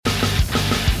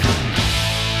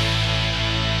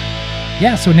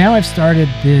Yeah, so now I've started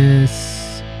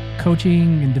this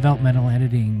coaching and developmental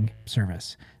editing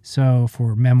service. So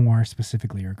for memoir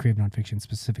specifically, or creative nonfiction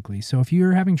specifically. So if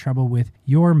you're having trouble with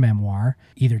your memoir,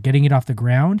 either getting it off the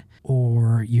ground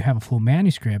or you have a full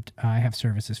manuscript, I have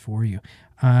services for you.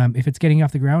 If it's getting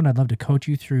off the ground, I'd love to coach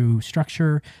you through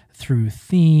structure, through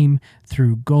theme,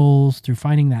 through goals, through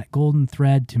finding that golden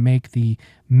thread to make the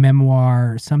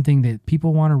memoir something that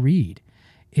people want to read.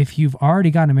 If you've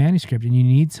already got a manuscript and you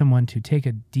need someone to take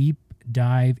a deep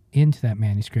dive into that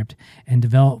manuscript and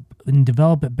develop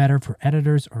it better for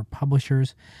editors or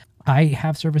publishers, I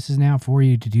have services now for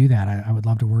you to do that. I would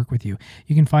love to work with you.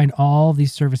 You can find all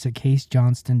these services at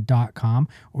kasejohnston.com,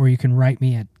 or you can write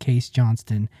me at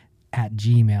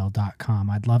kasejohnston@gmail.com.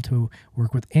 I'd love to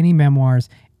work with any memoirs,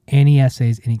 any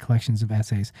essays, any collections of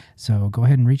essays. So go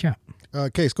ahead and reach out.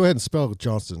 Kase, go ahead and spell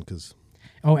Johnston, because.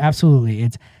 Oh, absolutely.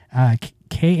 It's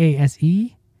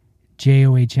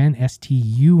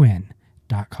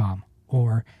KaseJohnston.com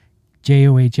or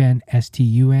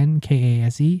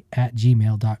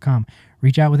JohnstunKase@gmail.com.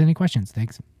 Reach out with any questions.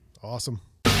 Thanks. Awesome.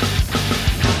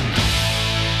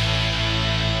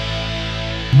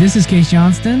 This is Kase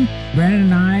Johnstun. Brandon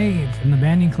and I from the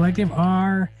Banyan Collective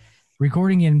are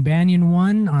recording in Banyan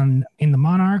 1 in the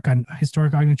Monarch on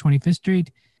historic Ogden 25th Street.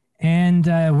 And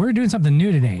we're doing something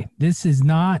new today. This is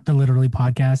not the Literally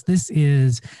Podcast. This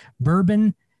is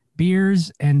Bourbon,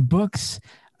 Beers, and Books,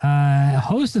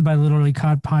 hosted by the Literally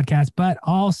Podcast, but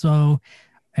also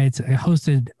it's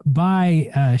hosted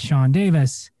by Sean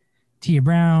Davis, Tia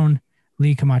Brown,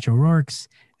 Leigh Camacho Rourks,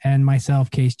 and myself,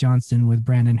 Kase Johnstun, with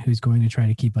Brandon, who's going to try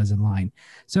to keep us in line.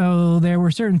 So there were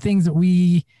certain things that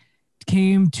we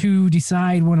came to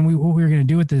decide what we were going to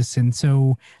do with this, and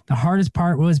so the hardest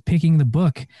part was picking the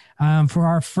book. For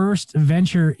our first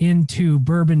venture into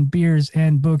Bourbon, Beers,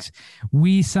 and Books,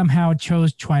 we somehow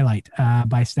chose Twilight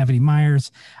by Stephanie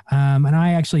Myers, and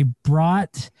I actually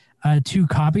brought 2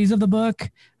 copies of the book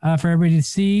for everybody to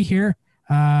see here.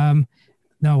 No,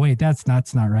 wait, that's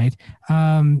not right.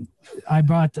 I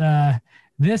brought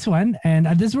this one, and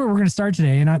this is where we're going to start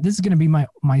today. And this is going to be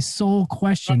my sole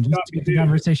question, just to get the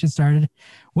conversation started.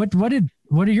 What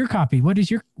are your copy? What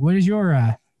is your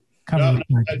cover?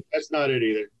 No, that's not it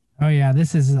either. Oh yeah,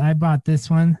 I bought this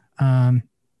one. And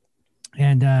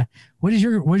what does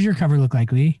your cover look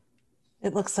like, Leigh?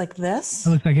 It looks like this. It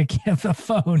looks like a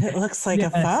phone. It looks like a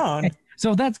phone.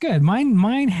 So that's good.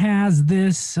 Mine has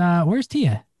this. Where's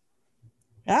Tia?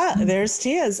 Ah, there's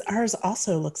Tia's. Ours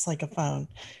also looks like a phone.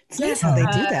 It's nice how they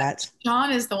do that. Sean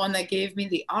is the one that gave me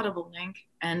the Audible link,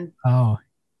 and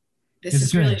this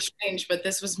is really strange, but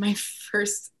this was my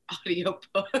first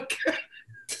audiobook.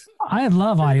 I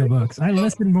love audiobooks. I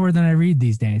listen more than I read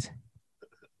these days.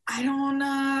 I don't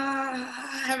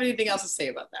have anything else to say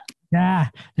about that. Yeah,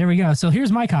 there we go. So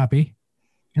here's my copy.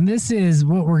 And this is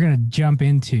what we're going to jump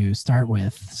into, start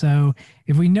with. So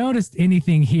if we noticed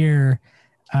anything here,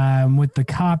 with the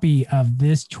copy of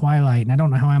this Twilight, and I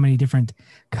don't know how many different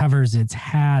covers it's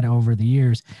had over the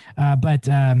years, but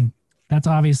that's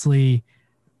obviously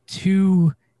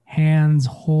 2 hands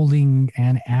holding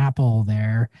an apple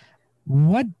there.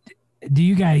 What do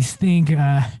you guys think?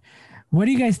 What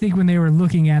do you guys think when they were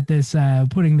looking at this,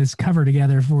 putting this cover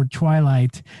together for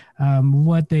Twilight?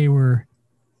 What they were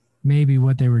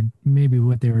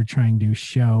trying to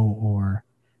show or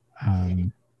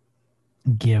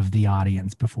give the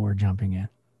audience before jumping in?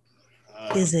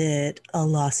 Is it a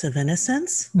loss of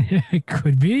innocence? It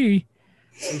could be.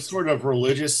 Some sort of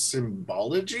religious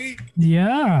symbology?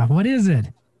 Yeah. What is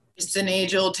it? It's an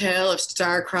age-old tale of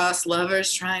star-crossed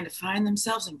lovers trying to find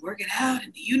themselves and work it out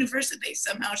in the universe that they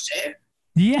somehow share.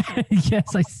 Yeah.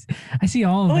 Yes. I see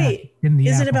all of that. In the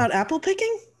is apple. It about apple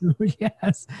picking?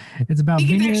 Yes. It's about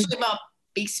vineyards. It's actually about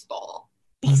baseball.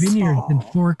 Vineyards in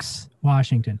Forks,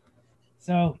 Washington.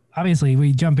 So obviously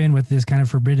we jump in with this kind of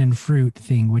forbidden fruit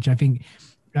thing, which I think,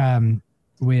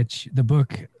 which the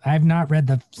book, I've not read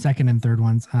the second and third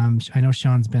ones. I know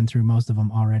Sean's been through most of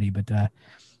them already, but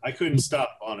I couldn't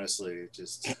stop, honestly. It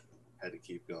just had to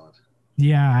keep going.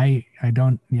 Yeah, I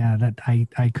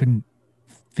couldn't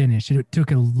finish. It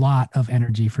took a lot of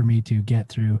energy for me to get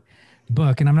through the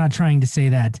book. And I'm not trying to say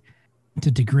that to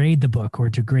degrade the book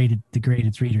or to degrade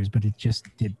its readers, but it just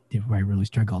did. I really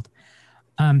struggled.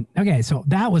 Okay, so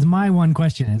that was my one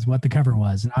question, is what the cover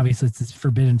was, and obviously it's this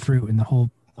forbidden fruit, and the whole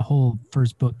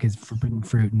first book is forbidden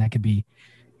fruit, and that could be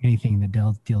anything that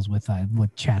deals with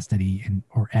chastity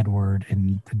or Edward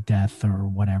and death or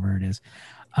whatever it is.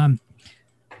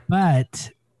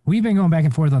 But we've been going back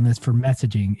and forth on this for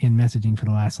messaging for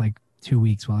the last 2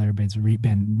 weeks while everybody's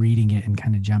been reading it and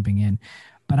kind of jumping in.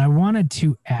 But I wanted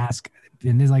to ask,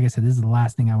 and this, like I said, this is the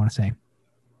last thing I want to say.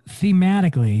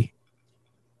 thematically,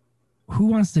 who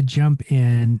wants to jump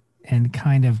in and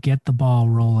kind of get the ball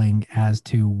rolling as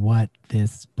to what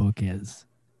this book is?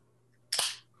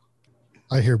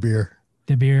 I hear beer.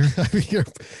 The beer? I hear.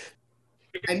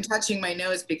 I'm touching my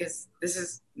nose because this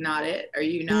is not it. Are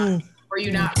you not? Were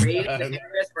you not raised in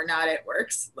areas where not it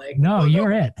works? Like no,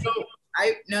 you're it.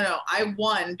 I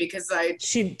won because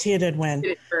Tia did win.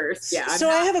 did it first. Yeah. So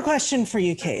I have a question for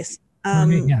you, Kase.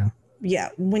 Yeah.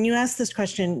 When you ask this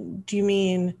question, do you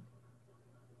mean?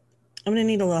 I'm going to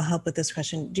need a little help with this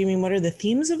question. Do you mean what are the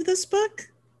themes of this book?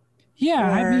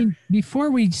 Yeah, I mean, before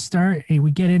we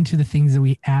get into the things that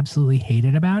we absolutely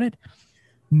hated about it.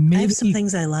 Maybe, I have some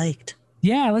things I liked.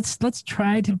 Yeah, let's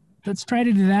try to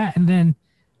do that, and then,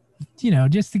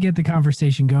 just to get the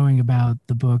conversation going about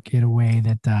the book in a way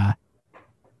that,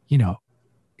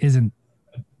 isn't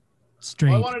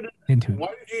straight into it.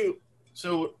 Why did you?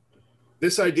 So,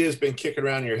 this idea has been kicking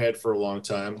around in your head for a long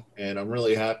time, and I'm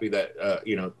really happy that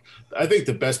I think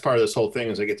the best part of this whole thing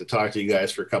is I get to talk to you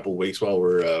guys for a couple of weeks while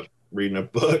we're reading a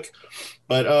book.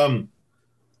 But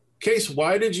Kase,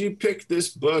 why did you pick this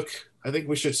book? I think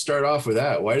we should start off with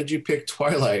that. Why did you pick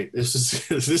Twilight?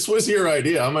 This was your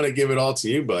idea. I'm going to give it all to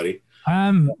you, buddy.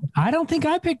 I don't think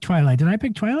I picked Twilight. Did I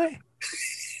pick Twilight?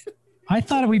 I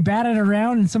thought we batted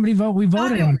around and we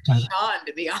voted on Twilight. Sean,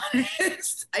 to be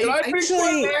honest. I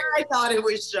thought it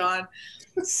was Sean.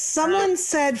 Someone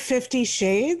said 50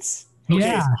 Shades.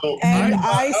 Yeah. So and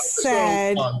I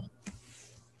said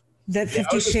that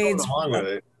 50 Shades.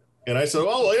 And I said, oh,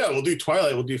 well, yeah, we'll do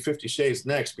Twilight. We'll do 50 Shades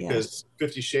next because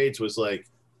 50 Shades was like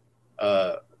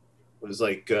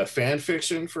fan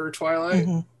fiction for Twilight.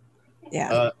 Mm-hmm.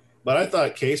 Yeah. But I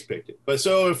thought Kase picked it. But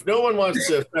so if no one wants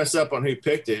to mess up on who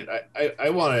picked it, I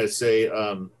want to say,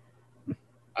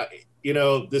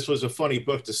 this was a funny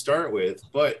book to start with,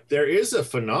 but there is a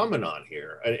phenomenon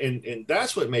here. And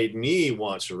that's what made me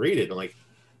want to read it. And like,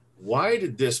 why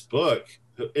did this book,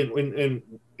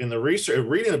 in the research,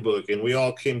 reading the book, and we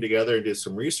all came together and did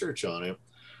some research on it,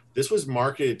 this was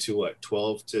marketed to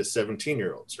 12 to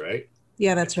 17-year-olds, right?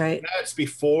 Yeah, that's right.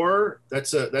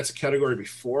 That's a category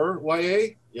before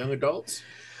YA, young adults.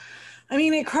 I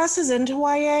mean, it crosses into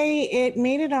YA. It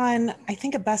made it on, I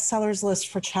think, a bestsellers list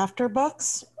for chapter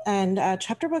books. And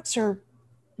chapter books are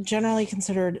generally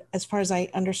considered, as far as I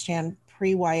understand,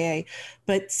 pre-YA.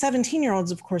 But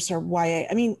 17-year-olds, of course, are YA.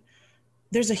 I mean,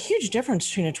 there's a huge difference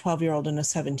between a 12-year-old and a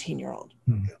 17-year-old,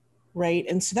 right?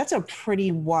 And so that's a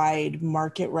pretty wide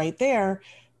market right there.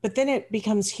 But then it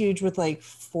becomes huge with like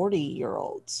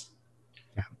 40-year-olds.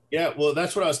 Yeah, well,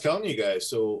 that's what I was telling you guys.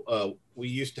 So we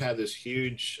used to have this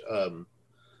huge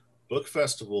book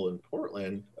festival in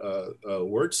Portland,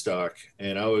 Wordstock,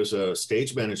 and I was a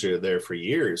stage manager there for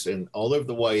years. And all of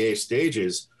the YA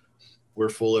stages were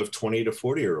full of 20 to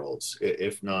 40-year-olds,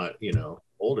 if not,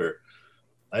 older.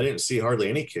 I didn't see hardly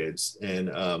any kids. And,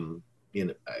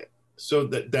 so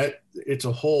that it's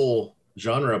a whole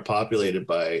genre populated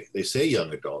by, they say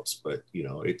young adults, but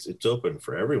it's open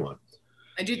for everyone.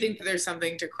 I do think that there's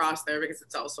something to cross there because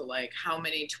it's also like how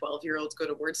many 12-year-olds go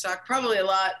to Wordstock? Probably a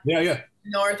lot. Yeah.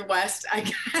 Northwest, I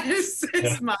guess,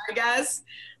 is my guess,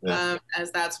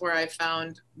 as that's where I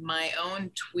found my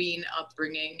own tween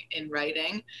upbringing in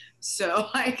writing. So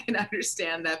I can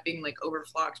understand that being like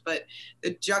overflocked, but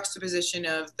the juxtaposition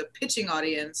of the pitching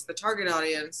audience, the target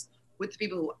audience, with the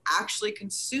people who actually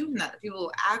consume that, the people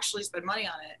who actually spend money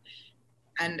on it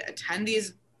and attend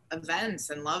these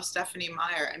events and love Stephanie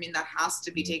Meyer. I mean, that has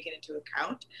to be taken into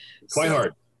account.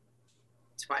 Twihard,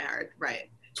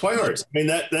 right. Twihard. I mean,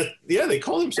 they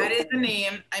call themselves. That is the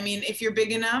name. I mean, if you're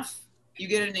big enough, you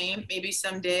get a name. Maybe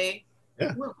someday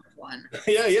we'll have one.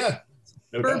 Yeah.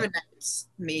 No Bourbon doubt. nights,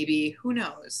 maybe. Who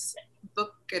knows?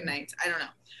 Book good nights. I don't know.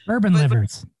 Bourbon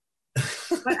livers.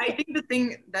 But I think the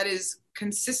thing that is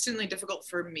consistently difficult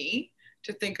for me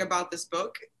to think about this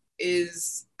book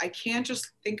is I can't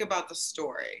just think about the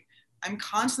story. I'm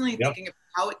constantly thinking of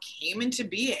how it came into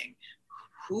being.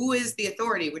 Who is the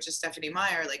authority, which is Stephanie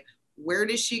Meyer? Like, where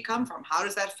does she come from? How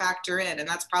does that factor in? And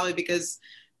that's probably because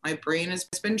my brain has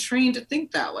been trained to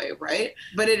think that way, right?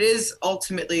 But it is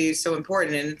ultimately so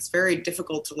important, and it's very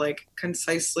difficult to like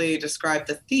concisely describe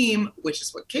the theme, which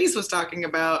is what Kase was talking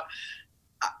about.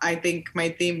 I think my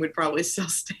theme would probably still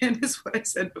stand as what I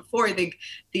said before. I think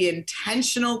the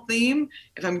intentional theme,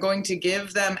 if I'm going to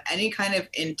give them any kind of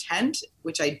intent,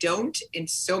 which I don't in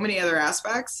so many other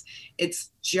aspects,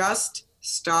 it's just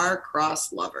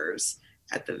star-crossed lovers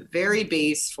at the very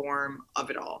base form of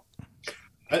it all.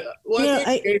 I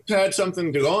think Gabe had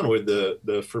something to go on with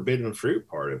the forbidden fruit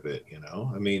part of it,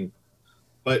 I mean,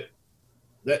 but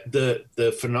that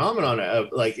the phenomenon of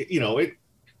like,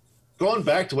 going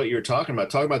back to what you were talking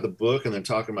about the book and then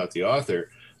talking about the author,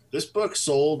 this book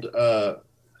sold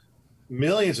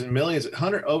millions and millions,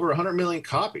 over 100 million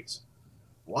copies.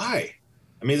 Why?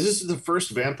 I mean, this is the first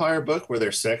vampire book where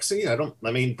they're sexy.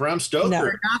 Bram Stoker. No.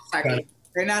 They're not sexy.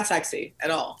 They're not sexy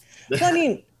at all. Well, I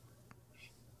mean,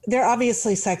 they're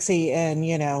obviously sexy in,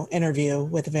 Interview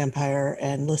with a Vampire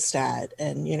and Lestat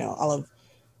and, all of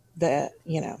the,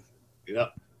 Yeah.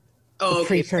 Oh,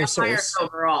 okay. Precursors. Vampires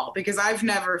overall, because I've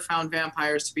never found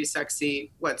vampires to be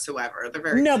sexy whatsoever. They're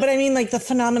very No, but I mean, like the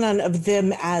phenomenon of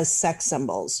them as sex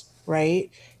symbols, right,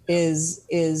 is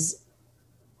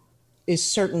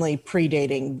certainly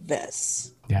predating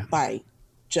this by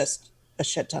just a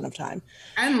shit ton of time.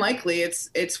 And likely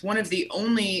it's one of the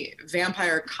only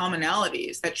vampire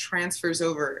commonalities that transfers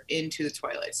over into the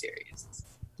Twilight series.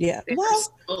 Yeah. They're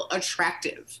still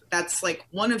attractive. That's like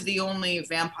one of the only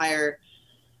vampire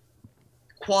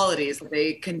qualities that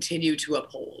they continue to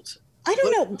uphold. I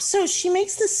don't know. So she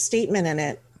makes this statement in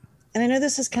it, and I know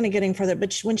this is kind of getting further,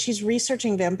 but when she's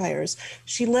researching vampires,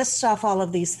 she lists off all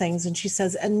of these things and she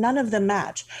says, and none of them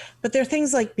match. But there are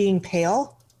things like being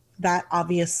pale. That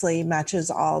obviously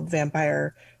matches all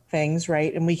vampire things,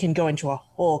 right? And we can go into a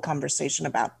whole conversation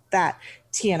about that.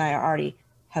 T and I already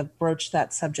have broached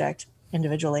that subject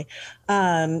individually.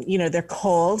 They're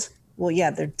cold. Well, yeah,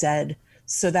 they're dead.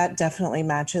 So that definitely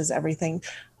matches everything.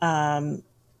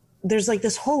 There's like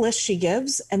this whole list she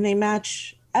gives, and they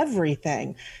match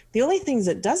everything. The only things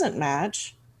it doesn't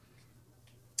match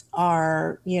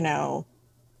are, the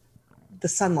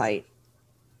sunlight.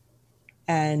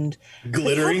 And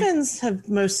glittery. The coffins have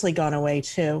mostly gone away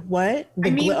too. What?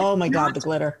 Oh my God, the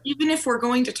glitter. Even if we're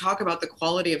going to talk about the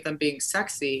quality of them being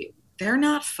sexy, they're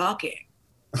not fucking.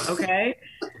 Okay?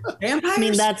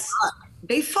 Vampires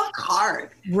they fuck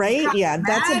hard. Right? Yeah,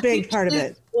 that's a big part of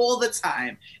it. All the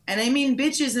time. And I mean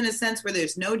bitches in a sense where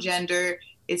there's no gender.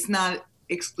 It's not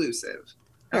exclusive.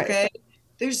 Okay? Right.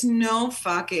 There's no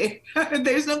fucking.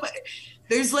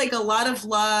 There's like a lot of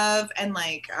love and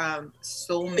like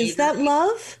soulmate. Is that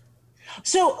love?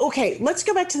 So, okay, let's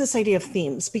go back to this idea of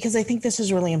themes, because I think this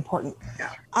is really important.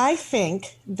 Yeah. I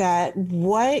think that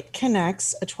what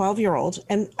connects a 12-year-old,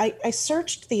 and I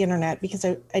searched the internet because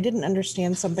I didn't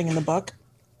understand something in the book.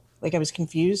 Like I was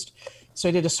confused. So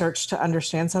I did a search to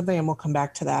understand something, and we'll come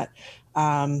back to that.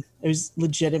 I was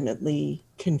legitimately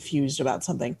confused about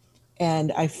something.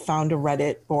 And I found a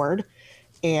Reddit board,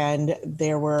 and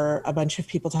there were a bunch of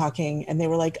people talking, and they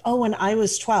were like, oh, when I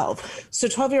was 12. So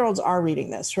 12-year-olds are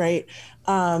reading this, right?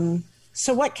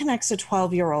 So what connects a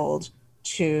 12-year-old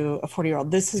to a 40-year-old?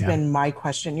 This has been my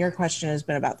question. Your question has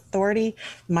been about authority.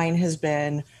 Mine has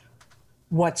been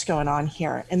what's going on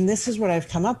here. And this is what I've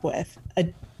come up with.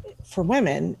 For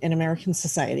women in American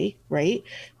society, right,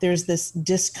 there's this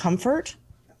discomfort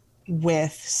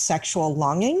with sexual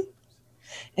longing.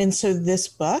 And so this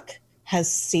book has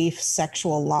safe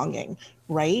sexual longing,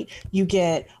 right? You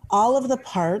get all of the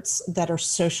parts that are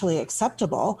socially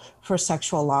acceptable for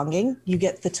sexual longing. You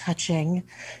get the touching,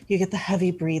 you get the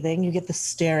heavy breathing, you get the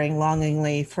staring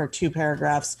longingly for 2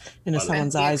 paragraphs into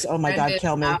someone's eyes. Oh my God,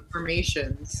 kill me.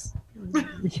 Affirmations.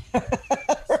 Right.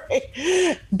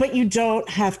 But you don't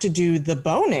have to do the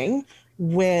boning,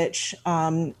 which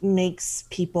makes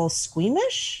people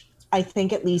squeamish. I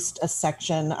think at least a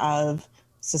section of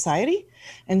society.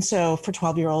 And so for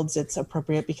 12-year-olds, it's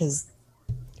appropriate because,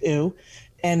 ew.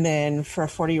 And then for a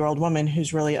 40-year-old woman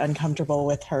who's really uncomfortable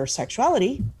with her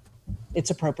sexuality,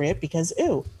 it's appropriate because,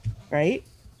 ew, right?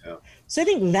 Yeah. So I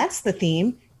think that's the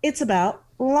theme. It's about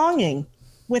longing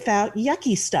without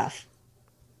yucky stuff.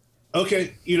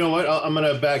 Okay, you know what? I'm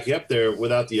going to back you up there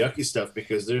without the yucky stuff,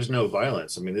 because there's no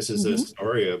violence. I mean, this is a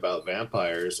story about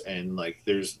vampires, and like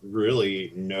there's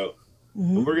really no...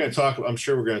 We're going to talk. I'm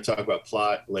sure we're going to talk about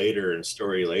plot later and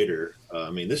story later. I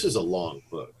mean, this is a long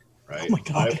book, right? Oh my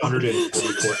God.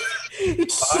 544.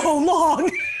 It's so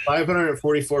long.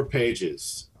 544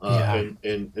 pages. And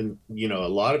a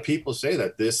lot of people say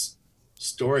that this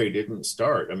story didn't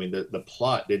start. I mean, the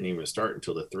plot didn't even start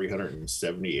until the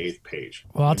 378th page.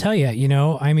 Well, I'll tell you,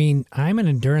 I mean, I'm an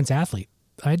endurance athlete.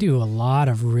 I do a lot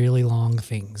of really long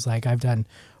things. Like I've done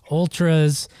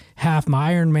ultras, half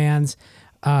my Ironmans.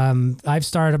 I've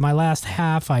started my last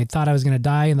half. I thought I was going to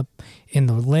die in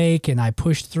the lake, and I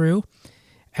pushed through.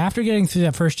 After getting through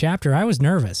that first chapter, I was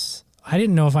nervous. I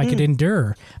didn't know if I could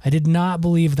endure. I did not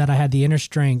believe that I had the inner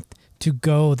strength to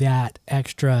go that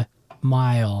extra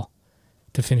mile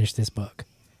to finish this book.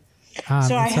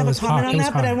 So I have a comment on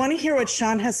that, but I want to hear what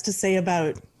Sean has to say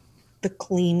about the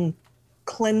cleanliness.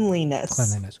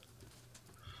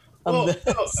 Well,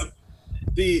 this.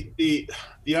 the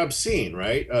obscene,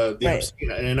 right?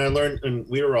 Obscene, and I learned, and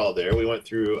we were all there. We went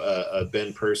through a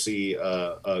Ben Percy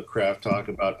craft talk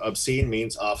about obscene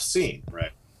means off scene,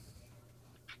 right?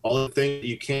 All the things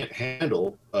you can't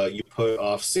handle, you put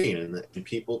off scene, and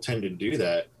people tend to do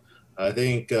that. I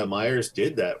think Myers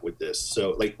did that with this.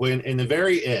 So, like when in the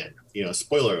very end,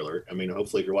 spoiler alert. I mean,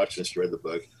 hopefully, if you're watching this, you read the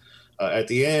book. At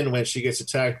the end, when she gets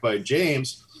attacked by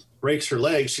James, breaks her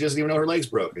leg. She doesn't even know her leg's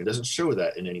broken. It doesn't show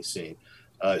that in any scene.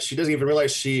 She doesn't even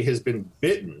realize she has been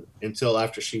bitten until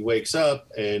after she wakes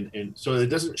up. And so it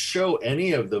doesn't show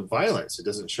any of the violence. It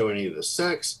doesn't show any of the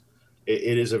sex.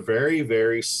 It is a very,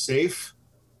 very safe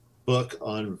book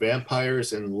on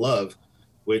vampires and love,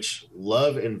 which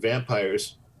love and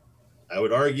vampires, I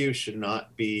would argue, should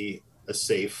not be a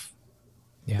safe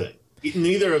thing.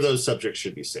 Neither of those subjects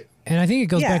should be safe. And I think it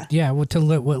goes back,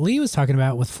 to what Leigh was talking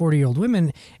about with 40-year-old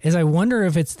women, is I wonder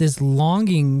if it's this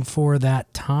longing for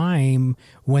that time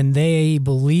when they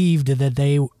believed that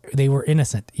they were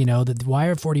innocent. That why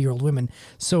are 40-year-old women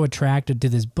so attracted to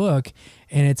this book?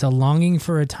 And it's a longing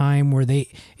for a time where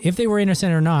if they were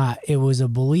innocent or not, it was a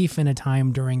belief in a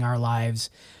time during our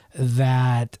lives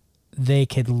that they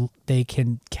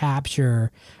can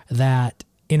capture that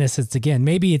innocence again.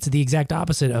 Maybe it's the exact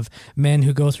opposite of men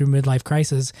who go through midlife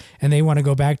crisis and they want to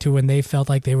go back to when they felt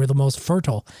like they were the most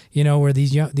fertile, where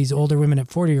these older women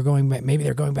at 40 are going back, maybe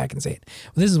they're going back and saying,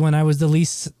 well, this is when I was the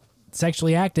least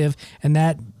sexually active, and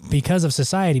that because of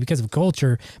society, because of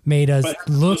culture, made us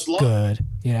look good.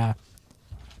 Yeah.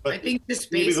 But I think this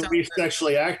maybe the least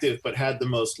sexually active, but had the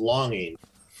most longing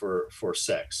for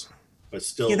sex, but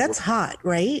still. Yeah, that's hot,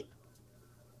 right?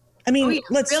 I mean,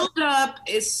 build up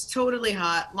is totally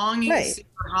hot. Longing is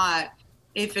super hot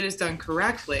if it is done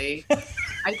correctly.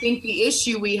 I think the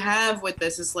issue we have with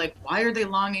this is like, why are they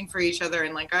longing for each other?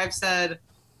 And like I've said,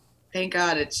 thank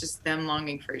God it's just them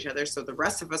longing for each other, so the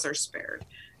rest of us are spared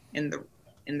in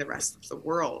the rest of the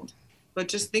world. But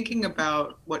just thinking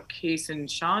about what Kase and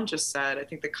Sean just said, I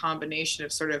think the combination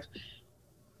of sort of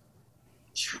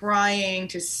trying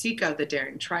to seek out the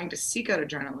daring, trying to seek out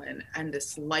adrenaline and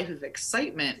this life of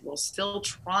excitement while still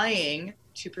trying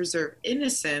to preserve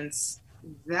innocence,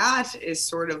 that is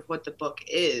sort of what the book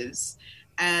is.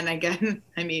 And again,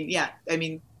 I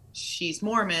mean, she's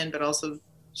Mormon, but also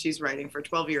she's writing for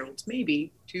 12-year-olds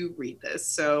maybe to read this.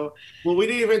 So, well, we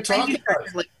didn't even talk about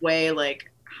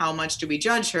like how much do we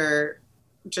judge her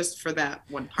just for that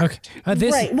one part.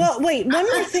 Okay. Right. Well, wait, one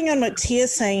more thing on what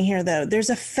Tia's saying here, though. There's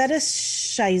a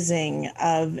fetishizing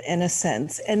of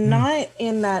innocence, and not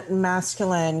in that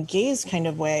masculine gaze kind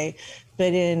of way,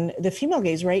 but in the female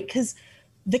gaze, right? Because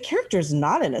the character's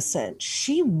not innocent.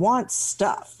 She wants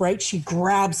stuff, right? She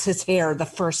grabs his hair the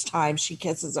first time she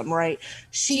kisses him, right?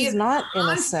 She's not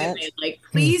innocent. Like,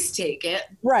 please take it.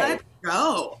 Right. Let's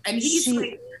go. And he's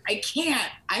like, I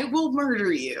can't. I will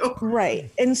murder you.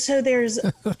 Right. And so there's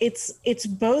it's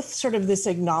both sort of this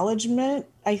acknowledgement,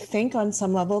 I think, on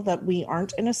some level that we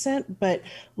aren't innocent, but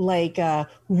like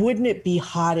wouldn't it be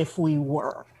hot if we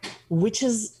were? Which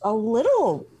is a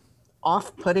little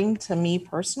off-putting to me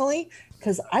personally,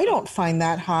 because I don't find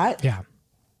that hot. Yeah.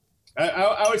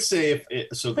 I would say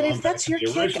but if that's your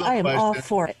kick, I am all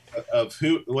for it. Of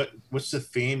what's the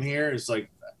theme here is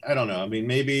like, I don't know. I mean,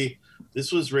 maybe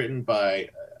this was written by,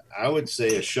 I would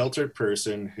say, a sheltered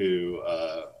person who,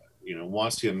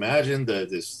 wants to imagine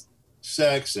this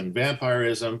sex and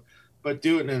vampirism, but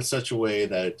do it in such a way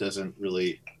that it doesn't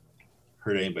really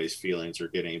hurt anybody's feelings or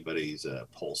get anybody's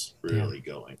pulse really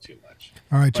going too much.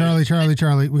 All right,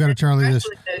 Charlie. We got to Charlie this.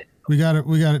 We got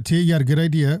it. Tia, you got a good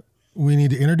idea. We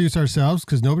need to introduce ourselves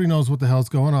because nobody knows what the hell's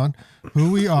going on,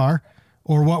 who we are,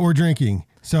 or what we're drinking.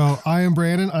 So I am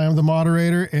Brandon. I am the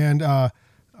moderator, and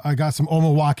I got some old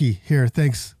Milwaukee here.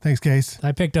 Thanks, Kase.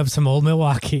 I picked up some old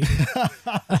Milwaukee.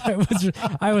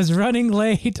 I was running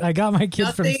late. I got my kid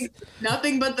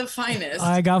nothing but the finest.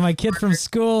 I got my kid from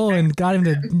school and got him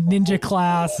to ninja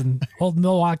class, and old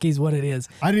Milwaukee's what it is.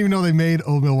 I didn't even know they made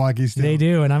old Milwaukee still. They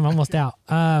do, and I'm almost out.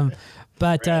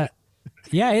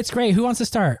 Yeah, it's great. Who wants to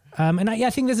start? And I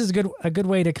think this is a good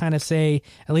way to kind of say,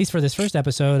 at least for this first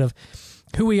episode, of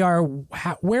who we are,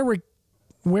 where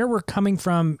we're coming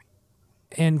from,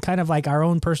 and kind of like our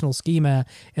own personal schema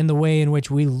and the way in which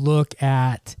we look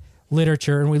at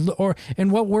literature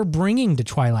and what we're bringing to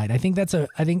Twilight. I think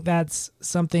that's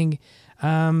something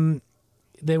that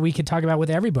we could talk about with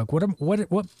every book.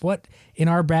 What in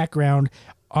our background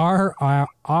are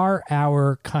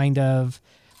our kind of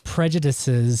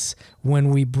prejudices when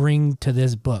we bring to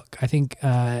this book? I think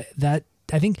that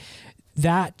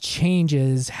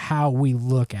changes how we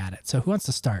look at it. So who wants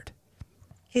to start?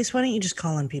 Kase, why don't you just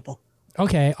call on people?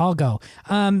 Okay, I'll go.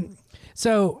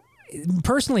 So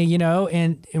personally, you know,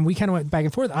 and we kind of went back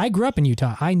and forth. I grew up in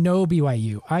Utah. I know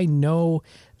BYU. I know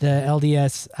the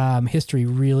LDS history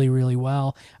really, really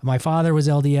well. My father was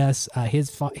LDS.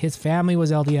 His family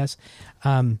was LDS.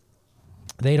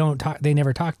 They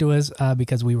never talked to us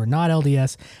because we were not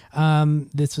LDS.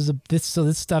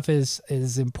 This stuff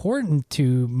is important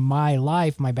to my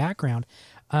life, my background.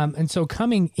 And so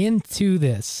coming into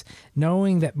this,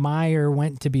 knowing that Meyer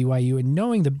went to BYU and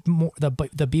knowing the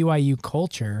BYU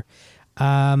culture,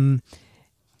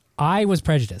 I was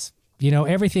prejudiced. You know,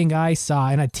 everything I saw,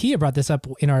 and Tia brought this up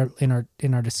in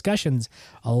our discussions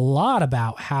a lot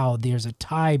about how there's a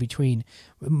tie between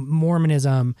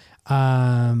Mormonism,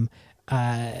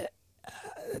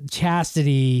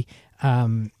 chastity,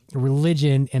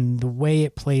 religion, and the way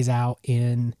it plays out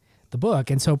in the book.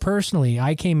 And so personally,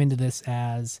 I came into this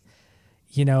as,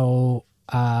 you know,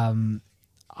 was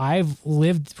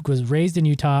raised in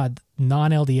Utah,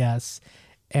 non-LDS,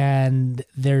 and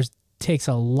takes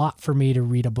a lot for me to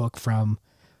read a book from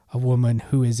a woman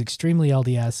who is extremely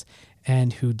LDS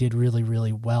and who did really,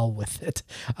 really well with it.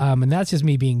 And that's just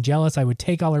me being jealous. I would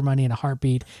take all her money in a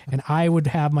heartbeat, and I would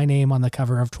have my name on the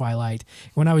cover of Twilight.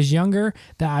 When I was younger,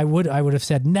 that I would have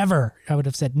said never. I would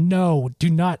have said, no, do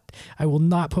not. I will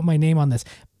not put my name on this.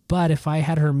 But if I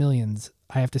had her millions,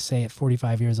 I have to say at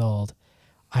 45 years old,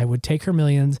 I would take her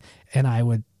millions and I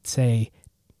would say,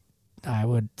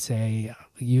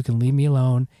 you can leave me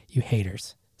alone, you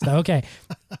haters. So, okay.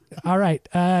 All right.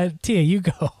 Tia, you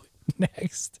go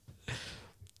next.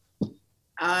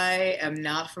 I am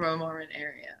not from a Mormon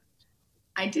area.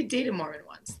 I did date a Mormon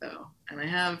once, though, and I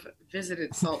have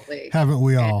visited Salt Lake. Haven't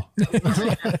we all?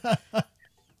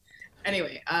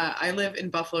 Anyway, I live in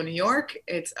Buffalo, New York.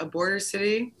 It's a border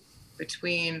city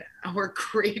between our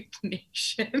great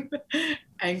nation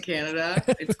and Canada.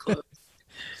 It's close.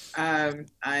 I'm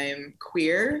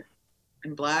queer.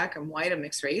 I'm Black. I'm white. I'm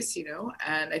mixed race, you know,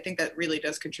 and I think that really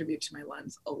does contribute to my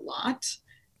lens a lot.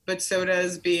 But so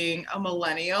does being a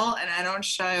millennial, and I don't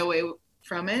shy away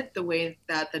from it the way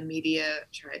that the media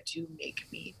tried to make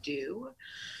me do.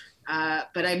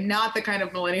 But I'm not the kind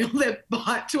of millennial that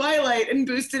bought Twilight and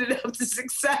boosted it up to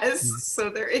success. So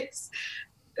there is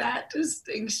that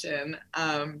distinction.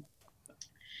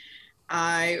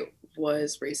 I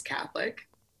was raised Catholic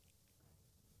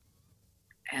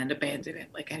and abandoned it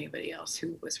like anybody else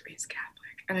who was raised Catholic.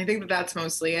 And I think that that's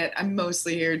mostly it. I'm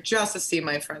mostly here just to see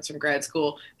my friends from grad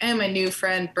school and my new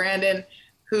friend, Brandon,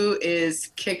 who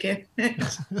is kicking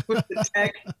it with the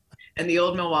tech and the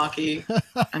old Milwaukee.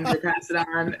 I'm going to pass it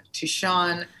on to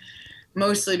Sean,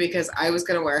 mostly because I was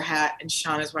going to wear a hat and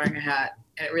Sean is wearing a hat,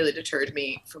 and it really deterred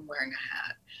me from wearing a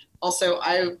hat. Also,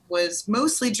 I was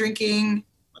mostly drinking,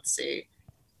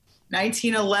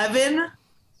 1911.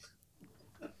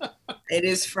 It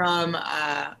is from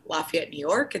Lafayette, New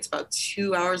York. It's about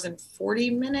 2 hours and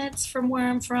 40 minutes from where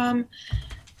I'm from.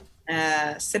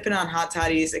 Sipping on hot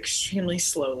toddies extremely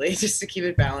slowly just to keep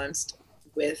it balanced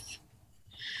with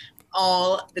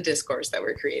all the discourse that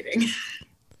we're creating.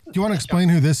 Do you want to explain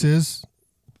who this is?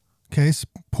 Kase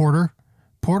Porter.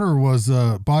 Porter was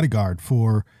a bodyguard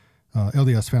for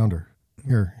LDS founder.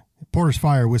 Here, Porter's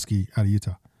Fire whiskey out of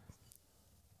Utah.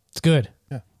 It's good.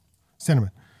 Yeah,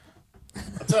 cinnamon.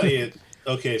 I'll tell you.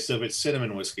 Okay, so if it's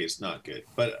cinnamon whiskey, it's not good.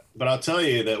 But I'll tell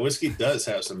you that whiskey does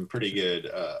have some pretty good.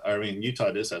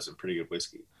 Utah does have some pretty good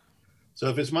whiskey. So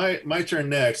if it's my turn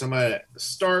next, I'm gonna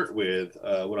start with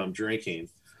what I'm drinking.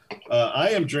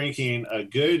 I am drinking a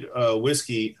good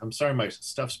whiskey. I'm sorry, my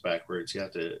stuff's backwards. You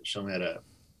have to show me how to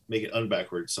make it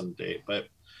unbackwards someday. But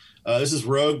this is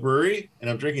Rogue Brewery, and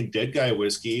I'm drinking Dead Guy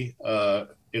whiskey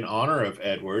in honor of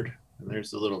Edward. And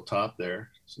there's the little top there.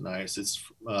 It's nice. It's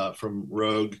from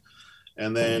Rogue.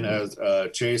 And then as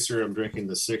chaser, I'm drinking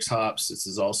the 6 hops. This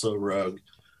is also Rogue.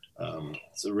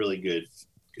 It's a really good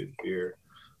beer.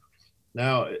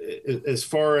 Now, as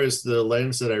far as the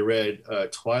lens that I read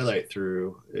Twilight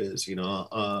through is, I'm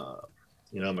a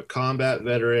combat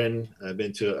veteran. I've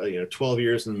been to 12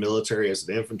 years in the military as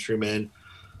an infantryman.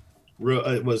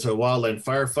 Was a wildland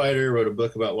firefighter. Wrote a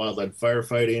book about wildland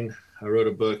firefighting. I wrote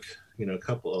a book, a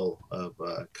couple of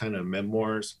kind of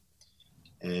memoirs,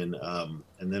 and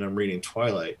then I'm reading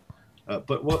Twilight.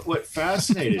 But what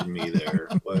fascinated me there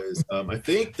was I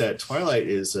think that Twilight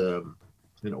is an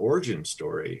origin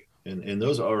story. And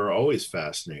those are always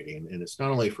fascinating. And it's not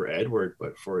only for Edward,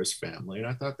 but for his family. And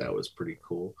I thought that was pretty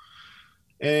cool.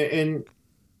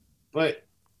 But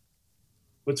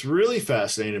what's really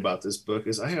fascinating about this book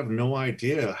is I have no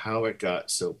idea how it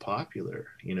got so popular.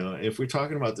 If we're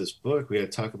talking about this book, we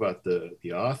had to talk about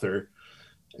the author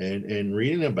and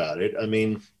reading about it. I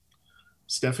mean,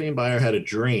 Stephanie Meyer had a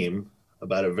dream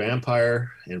about a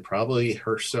vampire and probably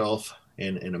herself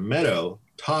in a meadow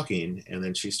talking, and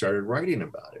then she started writing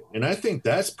about it. And I think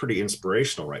that's pretty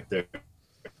inspirational right there.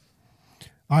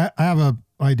 I have a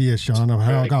idea, Sean, of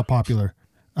how it got popular.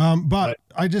 But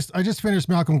I just finished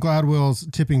Malcolm Gladwell's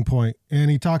Tipping Point, and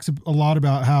he talks a lot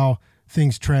about how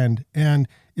things trend. And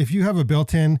if you have a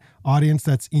built-in audience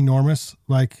that's enormous,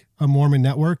 like a Mormon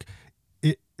network,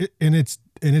 and it's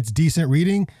decent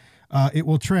reading, it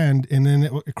will trend, and then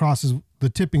it crosses the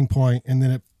tipping point, and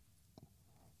then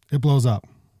it blows up.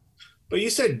 But you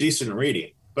said decent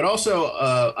reading, but also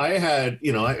I had,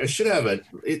 I should have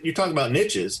you're talking about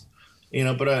niches,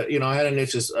 but I had a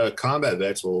niche as combat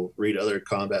vets will read other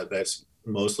combat vets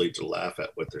mostly to laugh at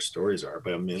what their stories are.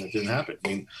 But I mean, it didn't happen. I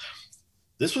mean,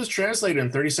 this was translated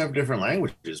in 37 different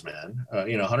languages, man.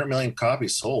 100 million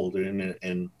copies sold.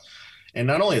 And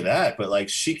not only that, but like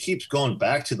she keeps going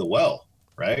back to the well,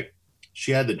 right?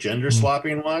 She had the gender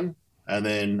swapping one, and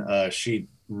then she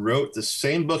wrote the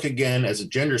same book again as a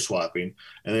gender swapping,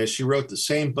 and then she wrote the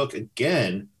same book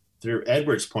again through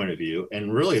Edward's point of view.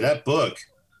 And really, that book,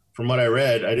 from what I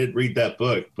read, I did read that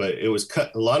book, but it was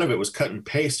a lot of it was cut and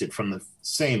pasted from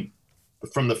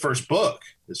the first book.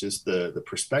 It's just the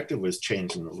perspective was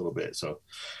changing a little bit. So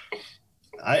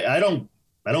I don't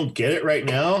get it right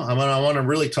now. I want to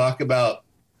really talk about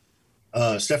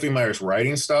Stephenie Meyer's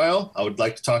writing style. I would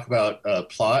like to talk about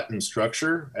plot and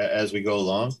structure as we go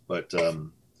along, but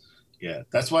yeah,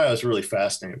 that's why I was really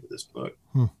fascinated with this book.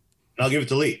 And I'll give it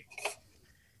to Leigh.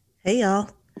 Hey, y'all.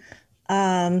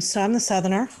 So I'm the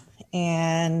Southerner,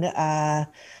 and I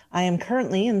am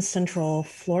currently in Central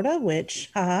Florida,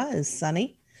 which is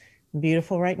sunny,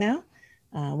 beautiful right now.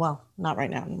 Well, not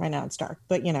right now. Right now it's dark,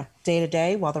 but day to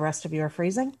day while the rest of you are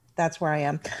freezing, that's where I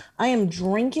am. I am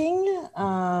drinking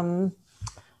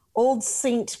Old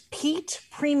St. Pete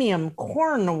Premium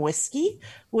Corn Whiskey,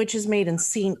 which is made in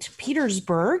St.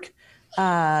 Petersburg,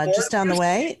 just down the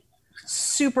way.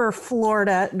 Super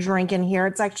Florida drink in here.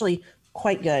 It's actually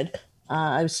quite good.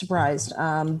 I was surprised.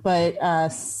 But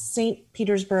St.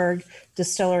 Petersburg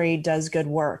Distillery does good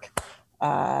work.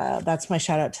 That's my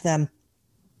shout out to them.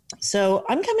 So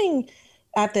I'm coming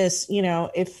at this,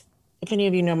 if any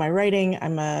of you know my writing,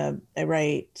 I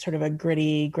write sort of a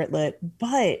gritty, gritlit,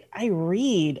 but I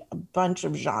read a bunch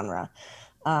of genre.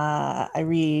 I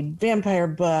read vampire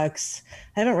books.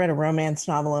 I haven't read a romance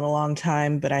novel in a long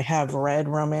time, but I have read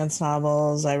romance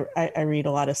novels. I read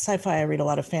a lot of sci-fi. I read a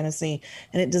lot of fantasy,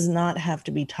 and it does not have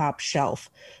to be top shelf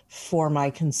for my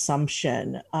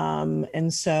consumption.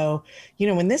 And so,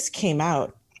 when this came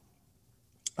out,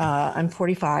 I'm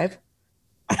 45.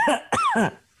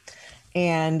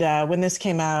 And when this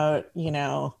came out,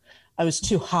 I was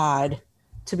too hot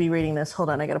to be reading this. Hold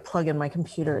on, I got to plug in my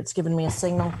computer. It's giving me a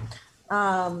signal.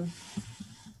 The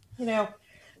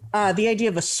idea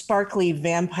of a sparkly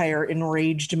vampire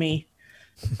enraged me.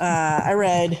 I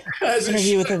read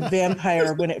Interview with a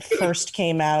Vampire when it first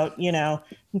came out,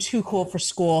 I'm too cool for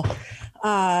school.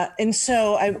 And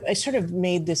so I sort of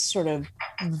made this sort of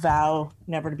vow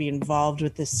never to be involved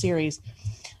with this series.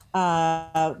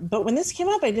 But when this came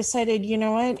up, I decided, you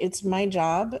know what? It's my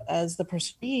job as the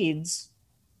person who reads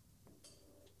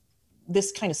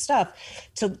this kind of stuff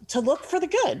to look for the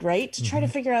good, right? To try to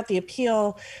figure out the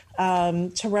appeal,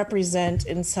 to represent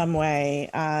in some way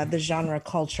the genre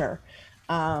culture.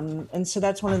 And so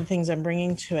that's one of the things I'm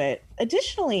bringing to it.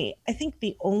 Additionally, I think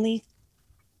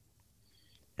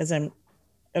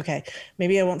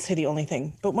maybe I won't say the only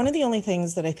thing, but one of the only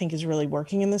things that I think is really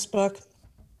working in this book,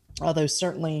 although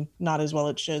certainly not as well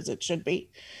as it should be,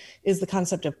 is the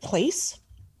concept of place.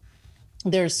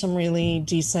 There's some really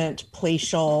decent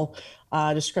placial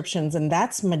descriptions, and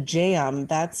that's my jam.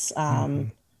 That's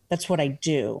what I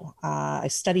do. I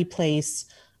study place,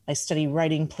 I study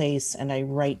writing place, and I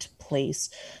write place.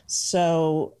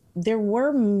 So there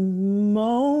were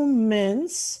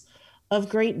moments of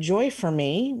great joy for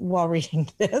me while reading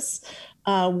this,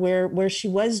 where she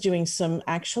was doing some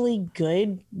actually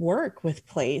good work with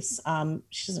place.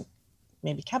 She doesn't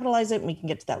maybe capitalize it, and we can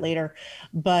get to that later.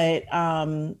 But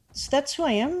so that's who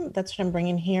I am. That's what I'm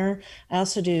bringing here. I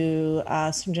also do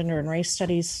some gender and race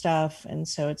studies stuff, and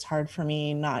so it's hard for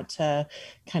me not to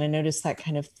kind of notice that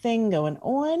kind of thing going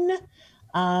on.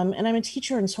 And I'm a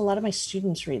teacher, and so a lot of my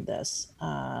students read this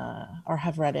or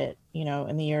have read it,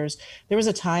 in the years. There was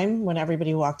a time when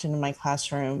everybody who walked into my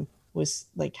classroom was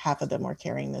like half of them were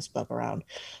carrying this book around.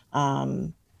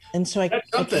 And so I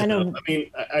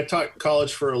taught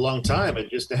college for a long time, and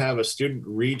just to have a student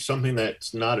read something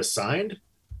that's not assigned.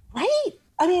 Right.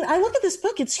 I mean, I look at this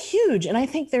book, it's huge. And I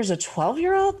think there's a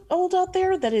 12-year-old out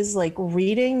there that is like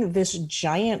reading this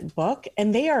giant book,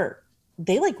 and they are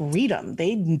they like read them.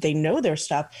 They know their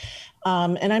stuff.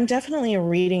 And I'm definitely a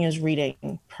reading is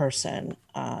reading person.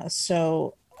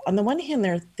 So on the one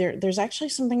hand, there's actually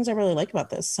some things I really like about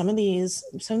this. Some of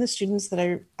the students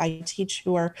that I teach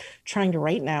who are trying to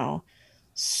write now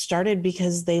started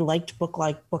because they liked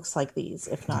books like these,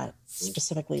 if not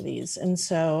specifically these. And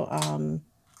so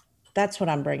that's what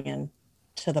I'm bringing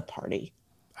to the party.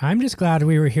 I'm just glad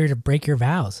we were here to break your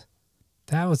vows.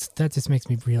 That just makes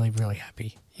me really, really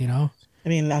happy, you know? I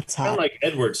mean, that's hot. Kind of like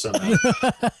Edward somehow.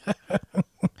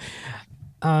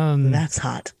 That's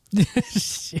hot.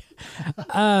 The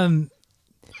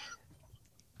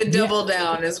double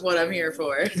down is what I'm here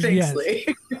for. Thanks, yes. Leigh.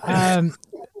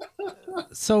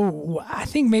 So I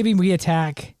think maybe we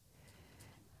attack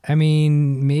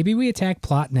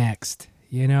plot next,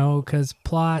 you know, because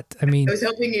plot, I mean. I was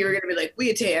hoping you were going to be like, we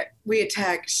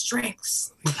attack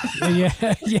strengths. Yeah.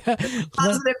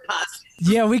 Positive.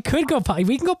 Yeah, we could go,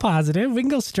 we can go positive. We can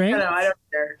go strength. No, I don't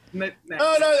care. No.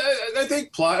 I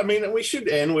think plot, I mean, we should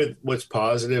end with what's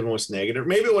positive and what's negative.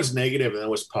 Maybe what's negative and then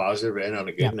what's positive and end on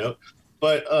a good note.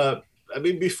 But, I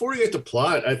mean, before we get to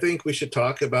plot, I think we should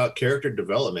talk about character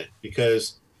development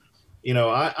because, you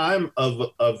know, I'm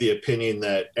of the opinion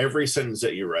that every sentence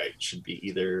that you write should be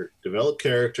either develop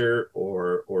character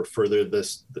or further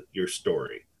your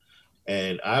story.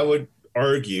 And I would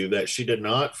argue that she did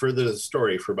not further the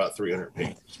story for about 300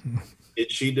 pages.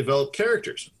 She developed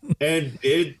characters, and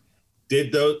did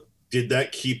that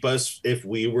keep us? If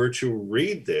we were to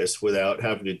read this without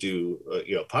having to do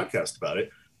a podcast about it,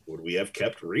 would we have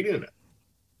kept reading it?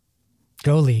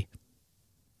 Go, Leigh.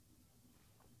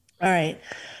 All right.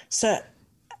 So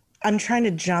I'm trying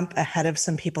to jump ahead of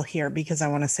some people here because I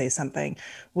want to say something,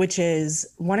 which is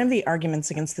one of the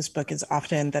arguments against this book is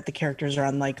often that the characters are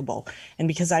unlikable. And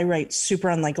because I write super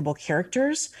unlikable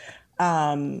characters,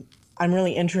 I'm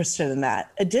really interested in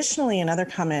that. Additionally, another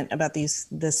comment about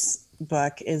this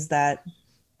book is that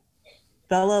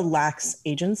Bella lacks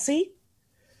agency.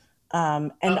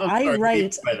 I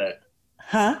write by that.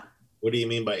 Huh? What do you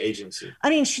mean by agency? I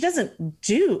mean, she doesn't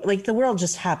do, like, the world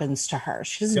just happens to her.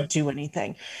 She doesn't do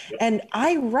anything. Yep. And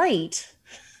I write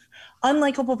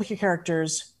unlikable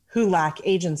characters who lack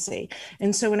agency.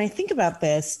 And so when I think about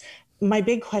this, my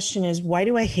big question is, why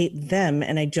do I hate them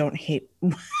and I don't hate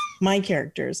my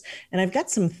characters? And I've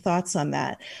got some thoughts on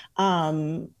that,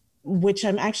 which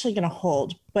I'm actually going to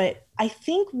hold. But I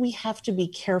think we have to be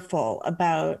careful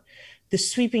about the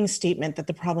sweeping statement that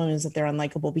the problem is that they're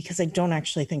unlikable, because I don't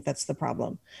actually think that's the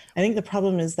problem. I think the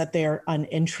problem is that they are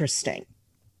uninteresting.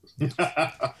 Which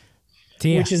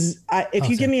is, if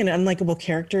you give me an unlikable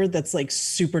character that's like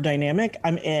super dynamic,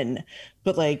 I'm in.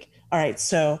 But like, all right,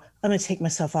 so I'm going to take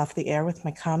myself off the air with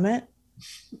my comment.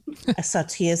 I saw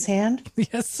Tia's hand.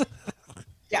 Yes.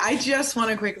 Yeah, I just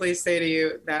want to quickly say to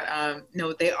you that,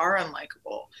 no, they are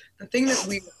unlikable. The thing that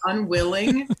we're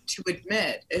unwilling to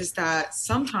admit is that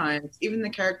sometimes even the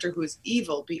character who is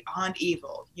evil, beyond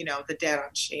evil, you know, the dad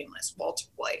on Shameless, Walter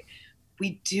White,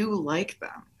 we do like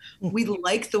them. We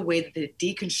like the way that they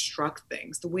deconstruct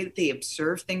things, the way that they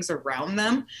observe things around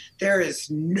them. There is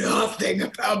nothing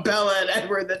about Bella and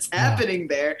Edward that's happening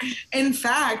there. In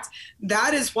fact,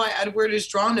 that is why Edward is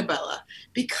drawn to Bella,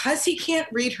 because he can't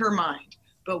read her mind.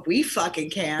 But we fucking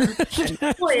can. And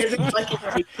boy, isn't fucking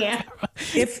we can.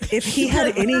 If he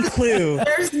had any clue,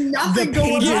 there's nothing the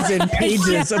pages and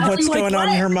pages of what's going on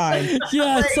in her mind.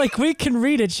 Yeah, it's like we can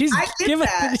read it. She's given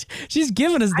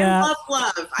us that. I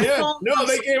love.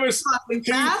 They gave us 2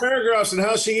 paragraphs on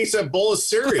how she eats that bowl of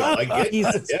cereal. I get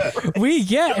that. Yeah. We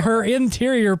get her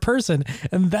interior person,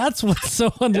 and that's what's so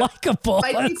unlikable.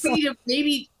 I think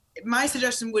maybe my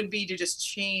suggestion would be to just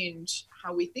change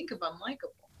how we think of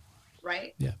unlikable.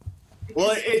 Right? Yeah. Because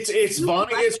well, it's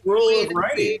Vonnegut's rule of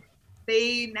writing.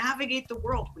 They navigate the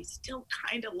world. We still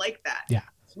kind of like that. Yeah.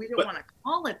 We don't want to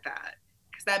call it that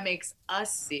because that makes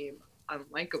us seem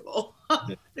unlikable.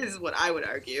 This is what I would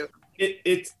argue.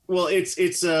 It's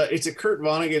a Kurt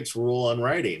Vonnegut's rule on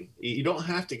writing. You don't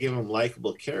have to give them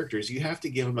likable characters. You have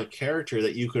to give them a character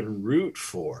that you can root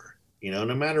for. You know,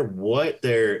 no matter what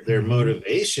their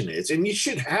motivation is, and you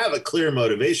should have a clear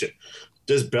motivation.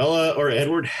 Does Bella or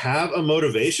Edward have a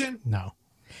motivation?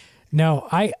 No,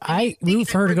 I root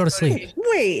for her to go to sleep.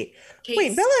 Wait,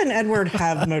 Bella and Edward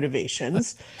have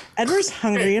motivations. Edward's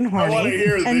hungry and horny,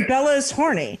 and Bella's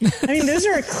horny. I mean, those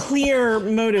are clear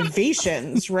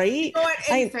motivations, right? You know what?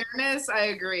 In fairness, I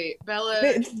agree.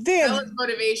 Bella's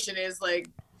motivation is like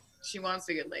she wants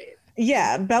to get laid.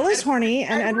 Yeah, Bella's horny,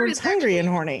 and Edward's hungry and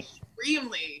horny.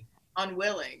 Extremely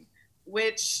unwilling.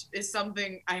 Which is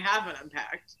something I haven't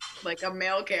unpacked. Like a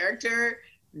male character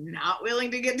not willing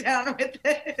to get down with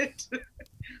it.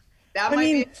 That might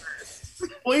be.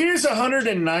 Well, he is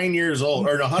 109 years old,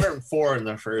 or 104 in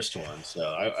the first one. So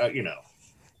I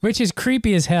which is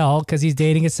creepy as hell because he's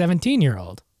dating a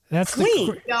 17-year-old. That's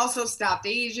he also stopped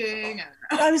aging.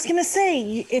 I was gonna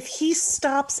say, if he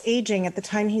stops aging at the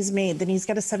time he's made, then he's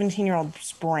got a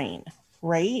 17-year-old's brain,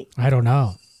 right? I don't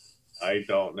know. I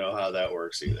don't know how that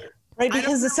works either. Right,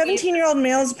 because the 17-year-old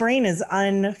male's brain is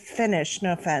unfinished.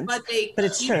 No offense, but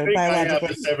it's true. Biologically, I have a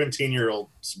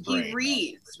 17-year-old's brain. He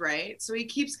reads, right? So he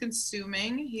keeps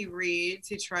consuming. He reads.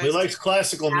 He tries. He likes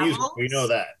classical music. We know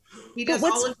that. He does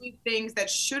all of these things that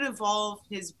should evolve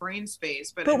his brain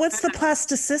space. But what's the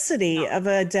plasticity of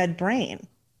a dead brain?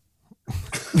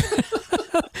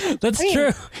 That's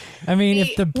true. I mean,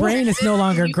 if the brain is no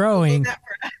longer growing,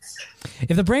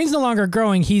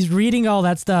 he's reading all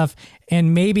that stuff,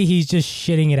 and maybe he's just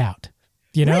shitting it out.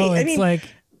 You know, right. It's like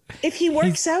if he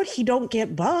works out, he don't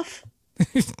get buff.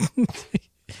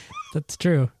 That's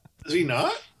true. Does he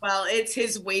not? Well, it's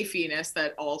his wafiness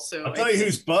that also. I'll tell you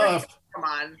who's buff. Come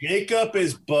on. Jacob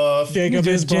is buff. Jacob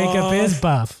is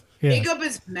buff. Yeah. Jacob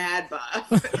is mad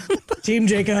buff. Team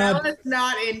Jacob. Bella's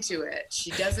not into it. She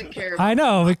doesn't care. I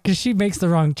know, because she makes the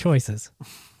wrong choices.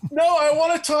 No, I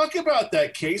want to talk about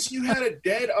that case. You had it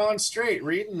dead on straight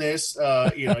reading this.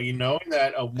 Knowing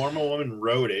that a Mormon woman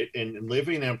wrote it and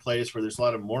living in a place where there's a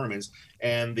lot of Mormons,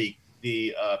 and the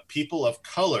people of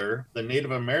color, the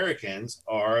Native Americans,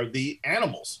 are the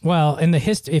animals. Well, in the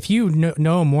history, if you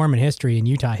know Mormon history and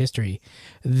Utah history,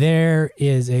 there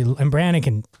is and Brandon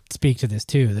can speak to this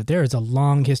too, that there is a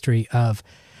long history of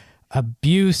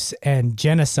abuse and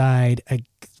genocide,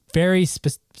 very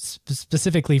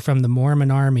specifically from the Mormon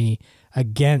army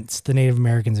against the Native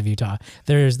Americans of Utah.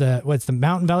 There's the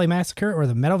Mountain Valley Massacre or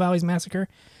the Meadow Valleys Massacre,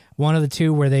 one of the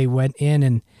two, where they went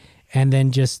in and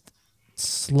then just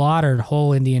slaughtered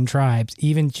whole Indian tribes,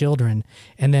 even children,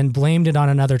 and then blamed it on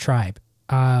another tribe.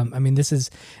 There's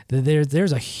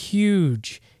a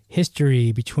huge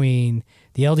history between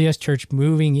the LDS Church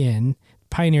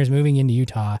pioneers moving into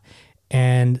Utah,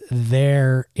 and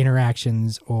their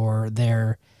interactions or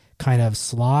their kind of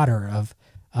slaughter of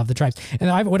the tribes.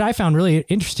 And what I found really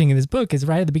interesting in this book is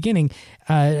right at the beginning,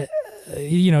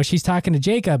 she's talking to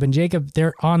Jacob, and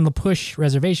they're on the Push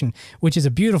Reservation, which is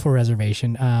a beautiful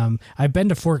reservation. I've been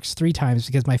to Forks 3 times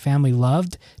because my family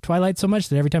loved Twilight so much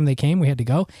that every time they came, we had to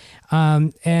go.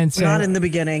 And so, not in the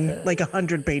beginning, like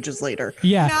 100 pages later.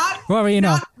 Yeah.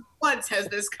 Not once has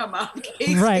this come up.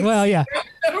 Right. Well, yeah.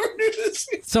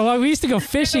 So we used to go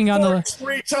fishing on the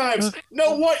 3 times.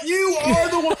 No, what? You are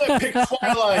the one that picked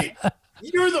Twilight.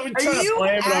 You're the one trying to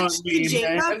blame it on me,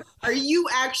 Jacob? man. Are you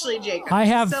actually Jacob? I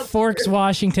have Forks,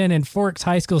 Washington, and Forks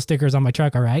High School stickers on my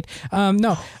truck. All right.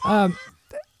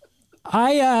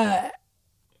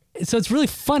 So it's really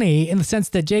funny in the sense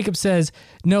that Jacob says,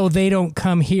 no, they don't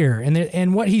come here.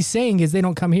 And what he's saying is they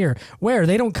don't come here. Where?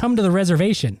 They don't come to the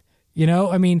reservation. You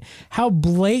know, I mean, how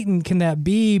blatant can that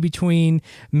be between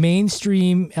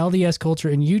mainstream LDS culture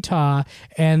in Utah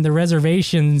and the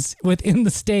reservations within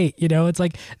the state? You know, it's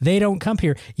like they don't come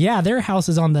here. Yeah, their house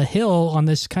is on the hill on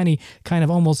this kind of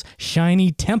almost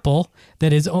shiny temple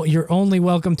that is you're only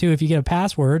welcome to if you get a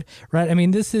password, right? I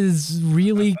mean, this is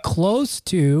really close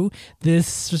to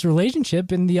this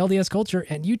relationship in the LDS culture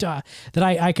in Utah that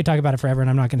I could talk about it forever, and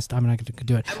I'm not going to stop. I'm not going to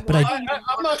do it. But I'm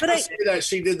not going to say that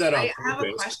she did that on purpose. I have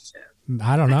a question.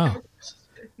 I don't know.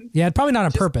 Yeah, probably not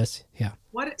on purpose. Yeah.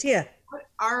 What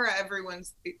are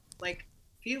everyone's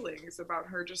feelings about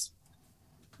her just,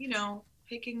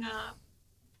 picking up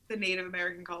the Native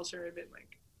American culture and being like,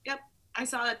 yep, I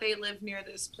saw that they live near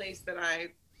this place that I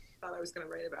thought I was going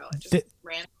to write about. And just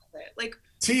ran with it. Like,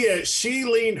 Tia, she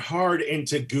leaned hard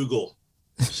into Google.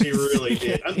 She really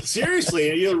did.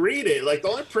 Seriously, you'll read it. Like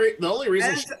the only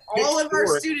reason as all of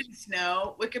our students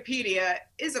know, Wikipedia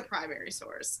is a primary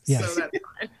source. Yes. So that's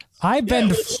fine. I've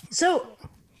been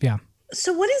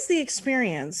So what is the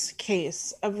experience,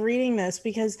 Kase, of reading this?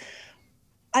 Because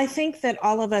I think that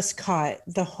all of us caught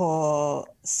the whole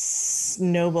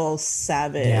noble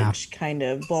savage kind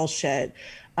of bullshit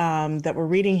that we're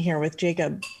reading here with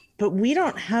Jacob, but we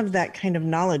don't have that kind of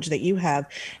knowledge that you have.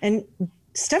 And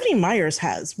Stephanie Myers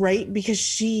has, right? Because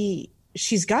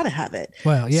she's got to have it.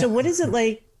 Well, yeah. So what is it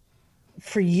like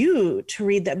for you to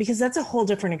read that? Because that's a whole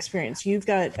different experience. You've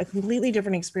got a completely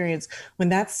different experience when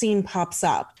that scene pops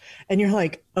up and you're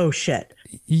like, oh shit.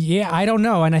 Yeah, I don't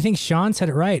know. And I think Sean said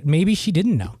it right. Maybe she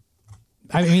didn't know.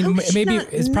 I mean, maybe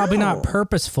it's probably not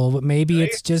purposeful, but maybe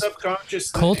it's just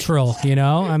cultural,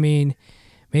 I mean,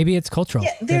 maybe it's cultural.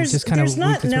 Yeah, there's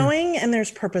not knowing and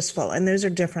there's purposeful, and those are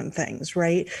different things,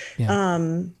 right? Yeah.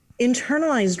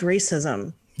 Internalized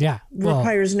racism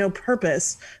requires no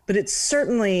purpose, but it's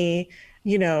certainly,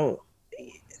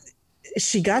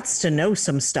 she gets to know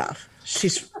some stuff.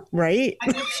 She's right.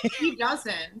 And if she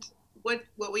doesn't, what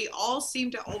we all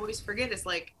seem to always forget is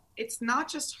like, it's not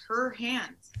just her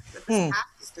hands that this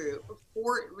passes through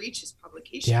before it reaches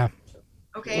publication. Yeah.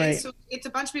 Okay. Right. So it's a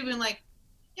bunch of people being like,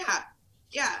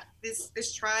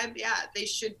 this tribe, they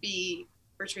should be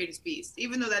portrayed as beasts,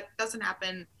 even though that doesn't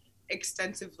happen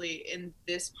extensively in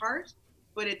this part,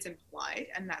 but it's implied,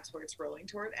 and that's where it's rolling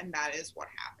toward, and that is what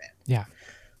happened. Yeah.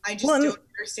 I just don't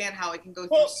understand how it can go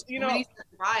through so many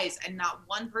surprise and not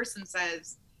one person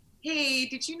says, hey,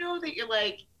 did you know that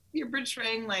you're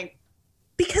portraying like,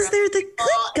 because they're the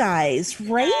good guys,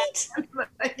 right?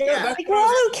 Yeah. Like, we're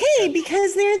all okay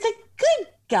because they're the good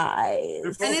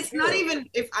guys. And it's not even,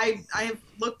 if I have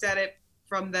looked at it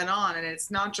from then on, and it's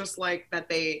not just like that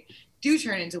they do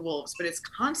turn into wolves, but it's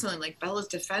constantly like Bella's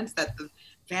defense that the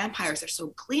vampires are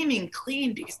so gleaming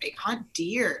clean because they hunt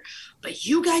deer, but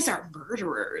you guys are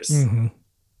murderers. Mm-hmm.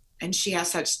 And she has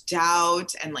such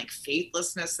doubt and like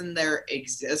faithlessness in their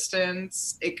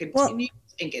existence. It continues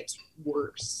and gets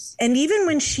worse. And even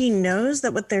when she knows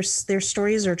that what their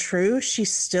stories are true, she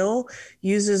still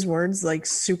uses words like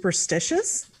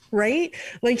superstitious, right?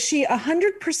 Like she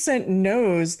 100%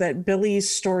 knows that Billy's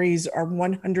stories are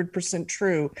 100%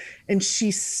 true, and she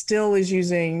still is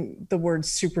using the word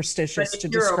superstitious to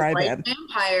describe him.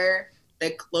 Vampire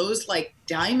that glows like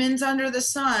diamonds under the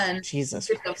sun. Jesus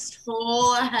Christ. A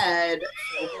full head.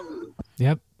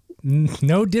 Yep.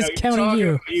 No discounting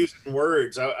you. Using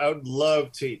words. I would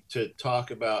love to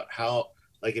talk about how,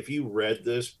 like, if you read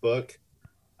this book,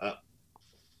 let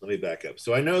me back up.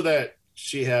 So I know that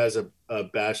she has a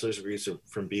bachelor's degree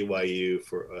from BYU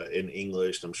in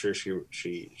English. I'm sure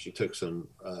she took some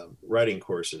writing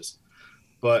courses,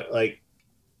 but like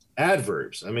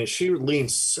adverbs. I mean, she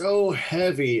leans so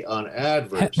heavy on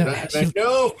adverbs. I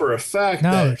know for a fact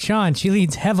that Sean, she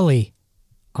leans heavily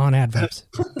on adverbs.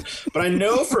 But I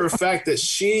know for a fact that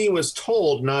she was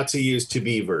told not to use to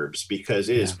be verbs because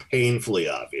it is painfully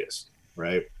obvious,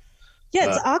 right? Yeah,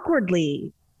 it's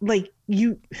awkwardly like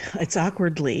it's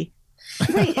awkwardly.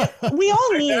 Right. We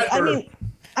all need, I mean,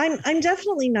 I'm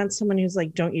definitely not someone who's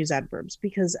like, don't use adverbs,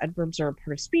 because adverbs are a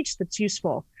part of speech that's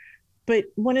useful. But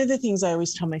one of the things I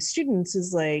always tell my students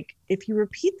is like, if you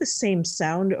repeat the same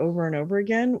sound over and over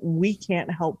again, we can't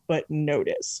help but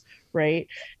notice, right?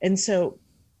 And so,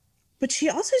 but she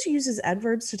also uses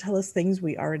adverbs to tell us things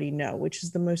we already know, which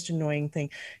is the most annoying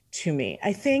thing to me.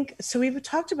 I think, so we've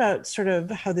talked about sort of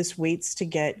how this waits to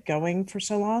get going for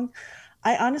so long.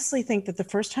 I honestly think that the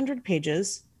first 100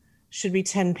 pages should be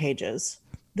 10 pages.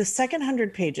 The second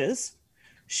 100 pages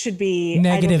should be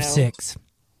 -6.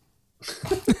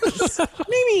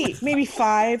 maybe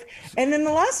 5. And then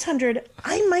the last 100,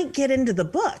 I might get into the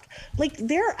book. Like,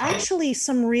 there are actually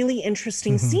some really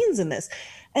interesting scenes in this.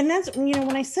 And that's,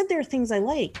 when I said there are things I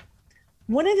like,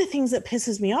 one of the things that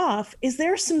pisses me off is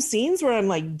there are some scenes where I'm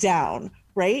like down,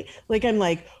 right? Like, I'm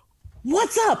like,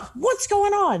 what's up? What's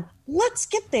going on? Let's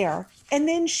get there. And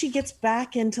then she gets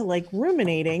back into like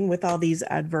ruminating with all these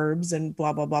adverbs and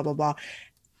blah, blah, blah, blah, blah.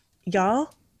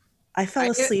 Y'all, I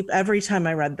fell asleep every time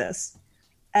I read this.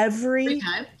 Every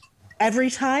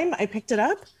time I picked it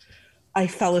up, I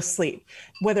fell asleep.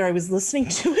 Whether I was listening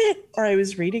to it or I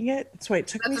was reading it. That's why it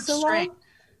took me so long.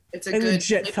 I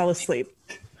legit fell asleep.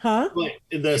 Huh?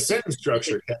 The sentence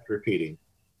structure kept repeating.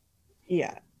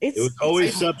 Yeah. It was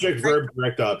always subject, verb,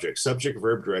 direct object. Subject,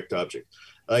 verb, direct object.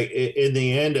 Like in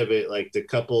the end of it, like the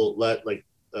couple I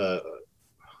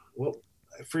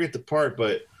forget the part,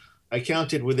 but I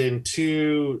counted within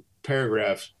 2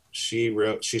 paragraphs. She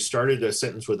started a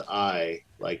sentence with I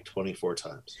like 24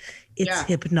 times. It's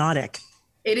hypnotic.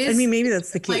 It is. I mean, maybe that's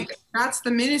the key. Like, that's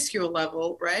the minuscule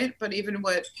level, right? But even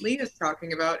what Leigh is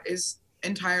talking about is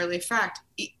entirely fact.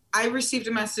 I received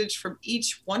a message from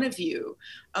each one of you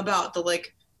about the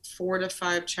 4 to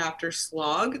 5 chapter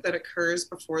slog that occurs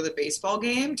before the baseball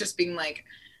game, just being like,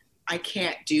 I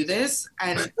can't do this.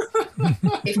 And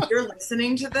if you're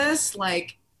listening to this,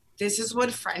 this is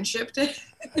what friendship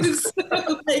is.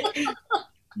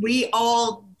 We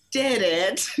all did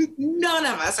it. None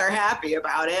of us are happy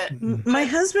about it. My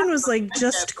husband was like,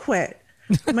 just quit.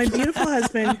 My beautiful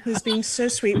husband, who's being so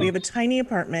sweet. We have a tiny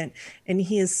apartment, and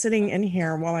he is sitting in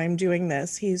here while I'm doing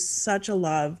this. He's such a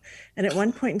love. And at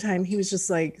one point in time, he was just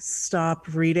like,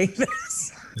 stop reading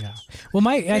this. Yeah. Well,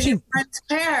 I think your friends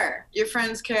care. Your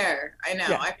friends care. I know.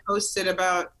 Yeah. I posted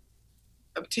about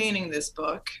obtaining this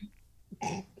book.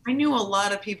 I knew a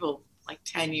lot of people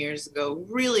 10 years ago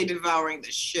really devouring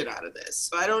the shit out of this.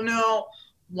 So I don't know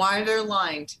why they're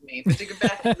lying to me. But to get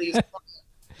back to Leigh's point,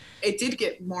 it did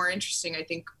get more interesting, I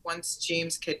think, once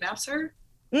James kidnaps her.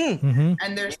 Mm-hmm.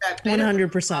 And there's that bit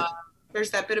 100%.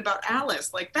 There's that bit about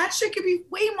Alice. Like, that shit could be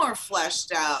way more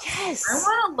fleshed out. Yes. I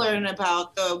want to learn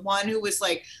about the one who was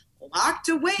like locked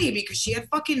away because she had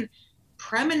fucking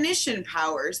premonition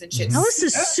powers and shit. Alice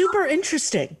is super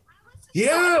interesting.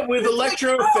 Yeah, with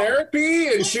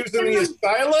electrotherapy, and she was in the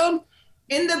asylum.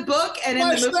 In the book and in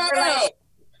the movie, like,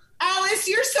 Alice,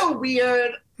 you're so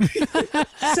weird.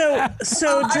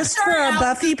 So just for our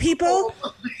Buffy people,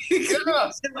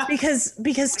 Yeah.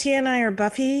 because Tia and I are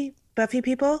Buffy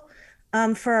people,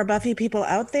 for our Buffy people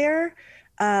out there,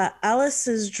 Alice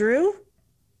is Drew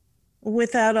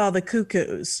without all the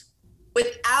cuckoos.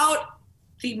 Without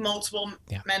the multiple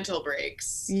mental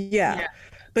breaks. Yeah.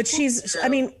 But she's, I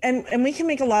mean, and we can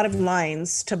make a lot of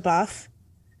lines to Buff.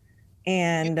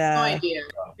 And no idea.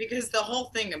 Because the whole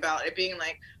thing about it being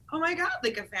like, oh my God,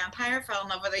 like a vampire fell in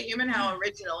love with a human, how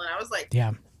original. And I was like,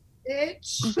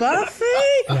 bitch. Buffy?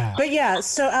 Yeah. But yeah,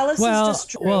 so Alice is just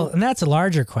Drew. Well, and that's a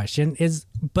larger question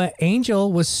but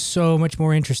Angel was so much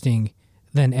more interesting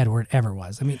than Edward ever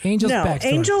was. I mean, Angel's backstory.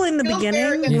 Angel in the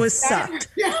beginning was sucked.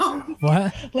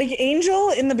 What? Like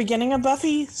Angel in the beginning of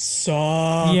Buffy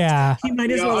sucked. Yeah. He might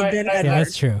as well have been Edward. Yeah,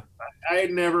 that's true.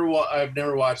 I've never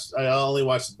watched. I only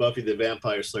watched Buffy the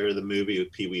Vampire Slayer, the movie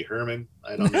with Pee Wee Herman.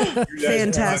 I don't know.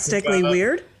 Fantastically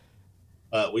weird.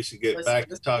 We should get back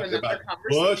to talking about the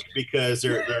book because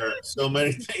there are so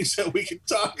many things that we can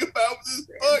talk about with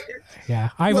this book. Yeah,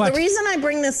 the reason I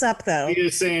bring this up, though, he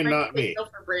is saying not me.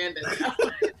 For Brandon.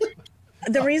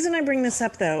 The reason I bring this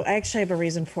up, though, I actually have a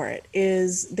reason for it.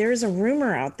 Is there's a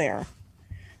rumor out there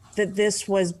that this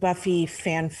was Buffy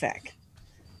fanfic.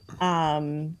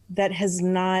 That has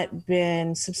not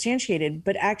been substantiated,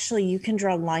 but actually you can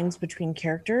draw lines between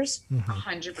characters.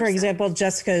 100%. For example,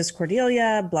 Jessica is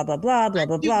Cordelia, blah, blah, blah, blah,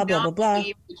 blah, blah, blah, blah, blah.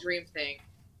 The dream thing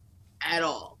at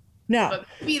all. No. But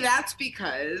maybe that's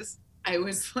because I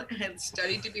had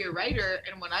studied to be a writer,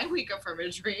 and when I wake up from a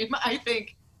dream, I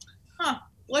think,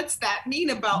 what's that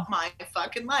mean about my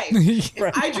fucking life? If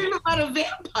I dream about a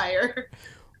vampire,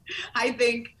 I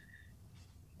think,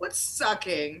 what's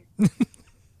sucking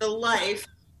the life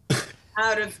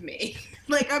out of me?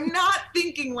 Like, I'm not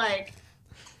thinking like,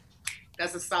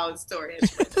 that's a solid story.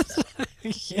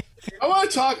 I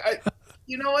want to talk.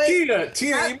 You know what? Tina,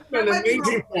 you made an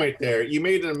amazing point there. You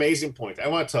made an amazing point. I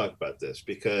want to talk about this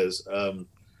because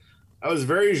I was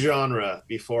very genre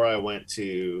before I went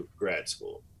to grad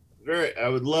school. I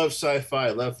would love sci-fi,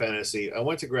 I love fantasy. I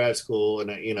went to grad school, and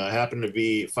I happened to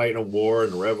be fighting a war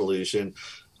and a revolution,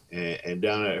 and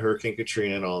down at Hurricane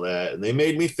Katrina and all that. And they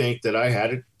made me think that I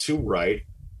had to write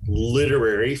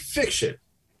literary fiction.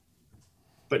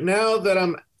 But now that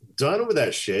I'm done with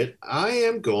that shit, I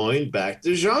am going back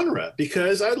to genre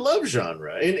because I love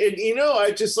genre. And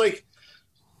I just like,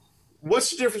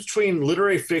 what's the difference between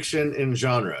literary fiction and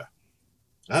genre?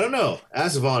 I don't know.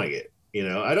 Ask Vonnegut.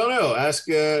 I don't know. Ask,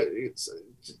 it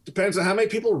depends on how many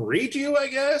people read you, I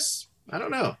guess. I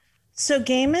don't know. So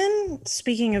Gaiman,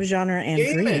 speaking of genre and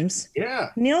dreams,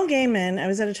 Neil Gaiman, I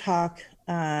was at a talk,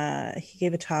 he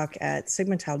gave a talk at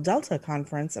Sigma Tau Delta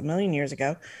conference a million years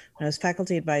ago when I was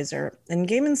faculty advisor, and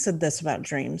Gaiman said this about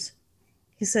dreams.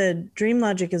 He said, dream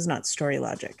logic is not story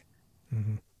logic.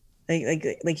 Mm-hmm.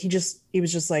 Like he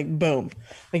was just like, boom.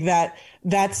 Like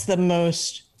that's the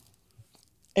most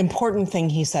important thing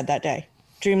he said that day.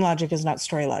 Dream logic is not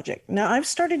story logic. Now I've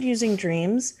started using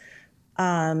dreams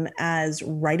as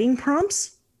writing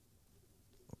prompts,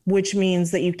 which means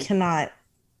that you can't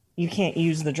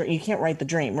use you can't write the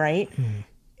dream, right? Mm-hmm.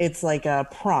 It's like a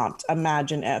prompt,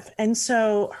 imagine if. And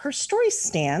so her story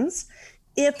stands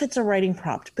if it's a writing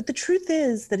prompt. But the truth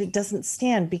is that it doesn't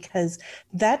stand because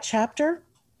that chapter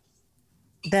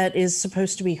that is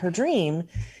supposed to be her dream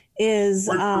is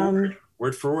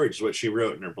word for word is what she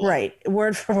wrote in her blog. Right.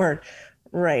 Word for word.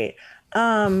 Right.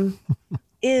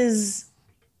 Is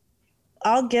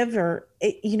I'll give her,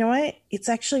 you know what? It's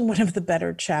actually one of the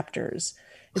better chapters.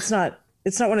 It's not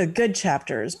one of the good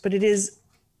chapters, but it is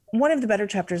one of the better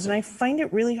chapters. And I find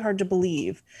it really hard to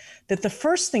believe that the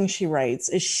first thing she writes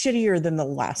is shittier than the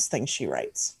last thing she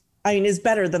writes. I mean, is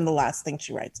better than the last thing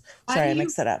she writes. Sorry, I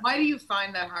mixed that up. Why do you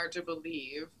find that hard to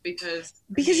believe? Because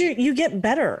you get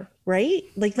better, right?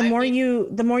 Like the more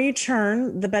you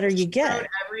churn, the better you get.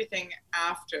 Everything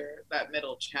after that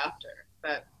middle chapter,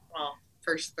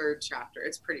 first third chapter,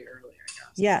 it's pretty early, I guess.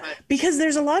 Yeah, because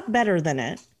there's a lot better than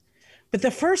it. But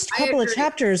the first couple of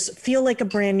chapters feel like a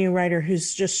brand new writer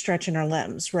who's just stretching her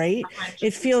limbs, right?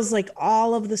 It feels like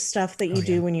all of the stuff that you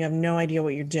do when you have no idea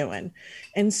what you're doing.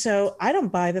 And so I don't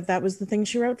buy that was the thing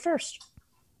she wrote first.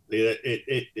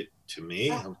 It to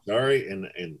me, I'm sorry,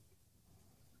 and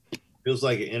Feels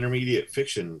like an intermediate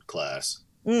fiction class.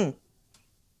 The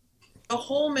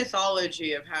whole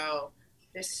mythology of how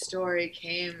this story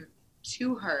came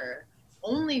to her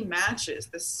only matches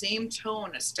the same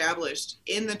tone established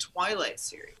in the Twilight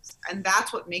series. And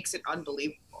that's what makes it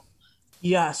unbelievable.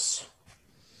 Yes.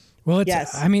 Well, it's,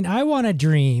 yes. I mean, I want a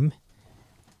dream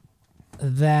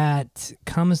that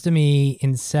comes to me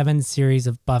in 7 series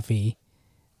of Buffy.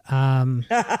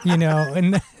 You know,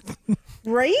 and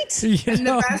right. And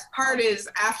the best part is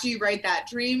after you write that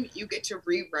dream, you get to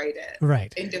rewrite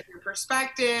it in different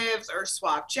perspectives or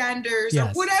swap genders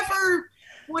or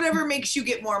whatever makes you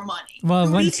get more money.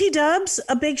 Well, BT Dubs,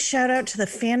 a big shout out to the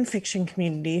fan fiction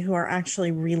community who are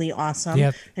actually really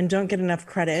awesome and don't get enough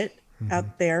credit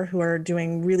out there, who are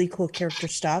doing really cool character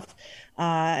stuff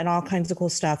and all kinds of cool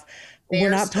stuff. We're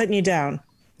not putting you down.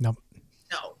 Nope.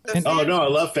 No. No, I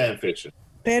love fan fiction.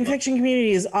 Fan fiction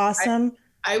community is awesome.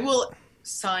 I will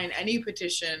sign any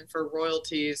petition for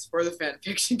royalties for the fan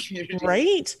fiction community.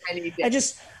 Right.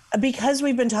 Because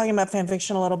we've been talking about fan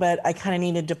fiction a little bit, I kind of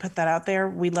needed to put that out there.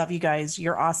 We love you guys.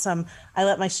 You're awesome. I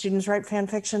let my students write fan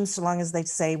fiction so long as they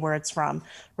say where it's from.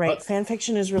 Right. Fan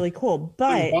fiction is really cool.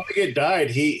 But when Vonnegut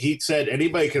died, he said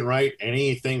anybody can write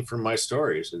anything from my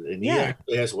stories. And he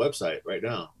actually has a website right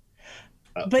now.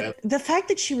 But the fact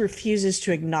that she refuses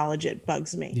to acknowledge it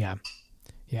bugs me. Yeah.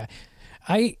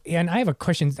 I have a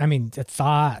question. I mean, a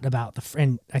thought about the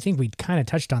friend. I think we kind of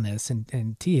touched on this,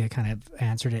 and Tia kind of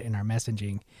answered it in our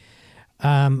messaging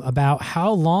about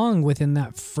how long within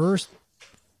that first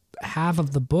half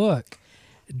of the book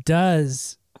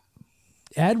does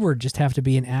Edward just have to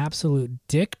be an absolute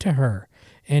dick to her,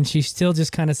 and she still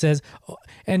just kind of says,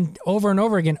 and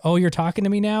over again, "Oh, you're talking to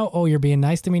me now. Oh, you're being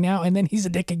nice to me now." And then he's a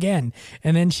dick again.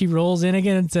 And then she rolls in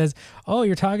again and says, "Oh,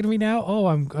 you're talking to me now. Oh,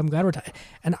 I'm glad we're talking."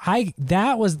 And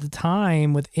that was the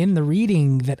time within the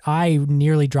reading that I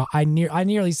nearly dropped. I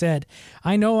nearly said,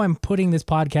 "I know I'm putting this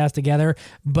podcast together,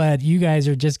 but you guys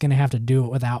are just going to have to do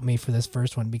it without me for this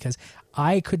first one," because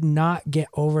I could not get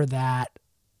over that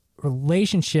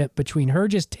relationship between her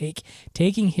just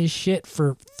taking his shit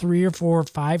for 3 or 4 or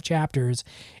 5 chapters,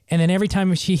 and then every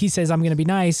time he says I'm going to be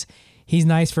nice, he's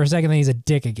nice for a second, then he's a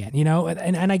dick again, you know.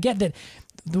 And I get that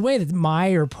the way that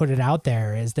Meyer put it out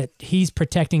there is that he's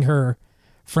protecting her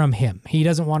from him. He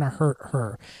doesn't want to hurt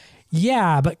her.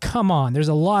 Yeah, but come on, there's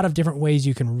a lot of different ways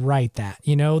you can write that,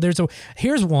 you know.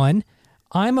 Here's one: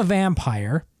 I'm a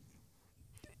vampire.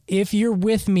 If you're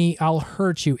with me, I'll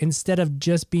hurt you, instead of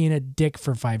just being a dick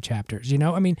for 5 chapters, you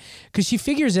know? I mean, because she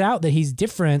figures it out that he's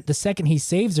different the second he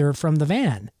saves her from the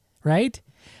van, right?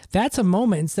 That's a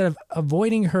moment, instead of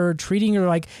avoiding her, treating her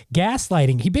like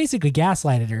gaslighting. He basically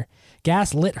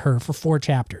gaslit her for 4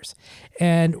 chapters.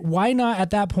 And why not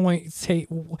at that point say,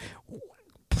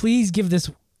 please give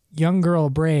this young girl a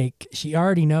break. She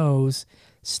already knows,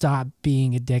 stop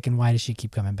being a dick, and why does she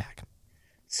keep coming back?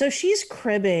 So she's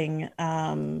cribbing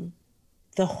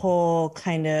the whole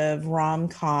kind of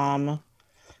rom-com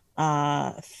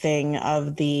thing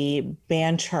of the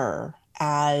banter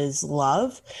as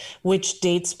love, which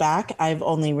dates back, I've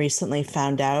only recently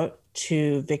found out,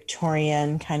 to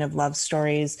Victorian kind of love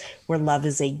stories where love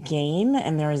is a game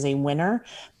and there is a winner.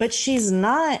 But she's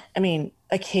not, I mean,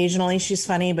 occasionally she's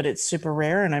funny, but it's super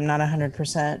rare, and I'm not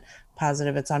 100%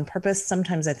 positive it's on purpose.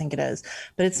 Sometimes I think it is,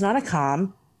 but it's not a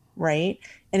com, right?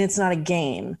 And it's not a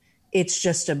game. It's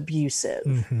just abusive,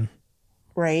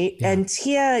 right? Yeah. And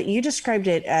Tia, you described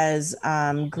it as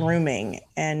grooming.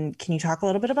 And can you talk a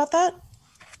little bit about that?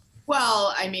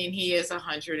 Well, I mean, he is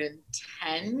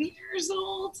 110 years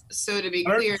old. So to be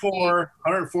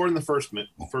 104 in the first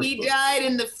he book. Died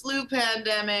in the flu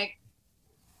pandemic.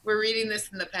 We're reading this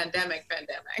in the pandemic.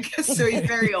 So he's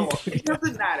very old. It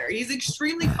doesn't matter. He's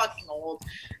extremely fucking old.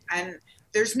 And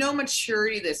there's no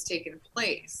maturity that's taken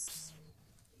place.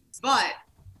 But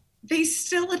they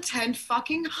still attend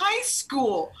fucking high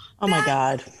school. Oh my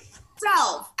God.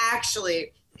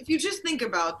 Actually, if you just think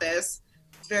about this,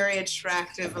 very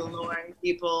attractive, alluring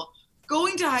people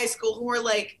going to high school who are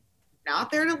like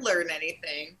not there to learn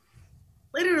anything.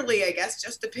 Literally, I guess,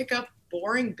 just to pick up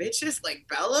boring bitches like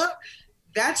Bella.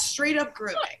 That's straight up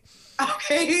grooming.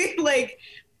 Okay?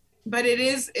 But it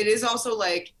is also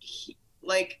like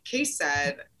Kase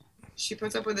said, she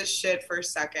puts up with this shit for a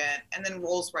second and then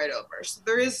rolls right over. So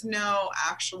there is no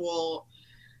actual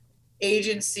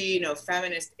agency, no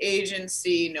feminist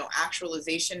agency, no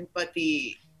actualization. But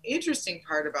the interesting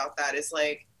part about that is,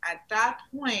 like, at that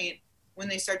point, when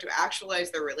they start to actualize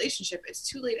their relationship, it's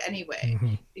too late anyway,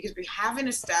 because we haven't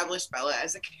established Bella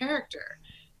as a character.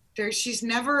 She's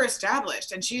never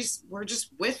established, and we're just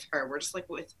with her. We're just like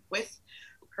with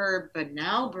her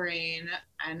banal brain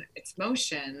and its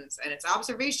motions and its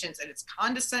observations and its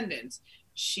condescendence.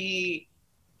 She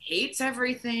hates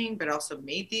everything, but also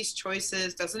made these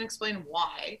choices, doesn't explain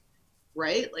why,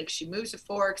 right? Like she moves to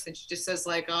Forks and she just says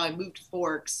like, oh, I moved to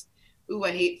Forks. Ooh,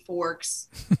 I hate Forks.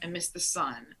 I miss the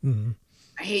sun. Mm-hmm.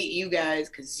 I hate you guys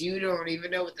because you don't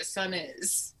even know what the sun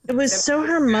is. It was so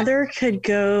her mother could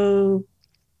go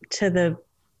to the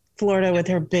Florida with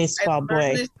her baseball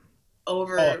boy.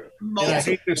 Over I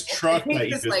hate this truck that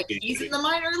you just just like gave he's me. in the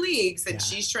minor leagues and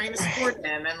she's trying to support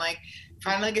him, and like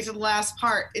finally get to the last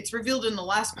part. It's revealed in the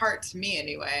last part to me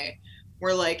anyway,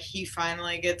 where like he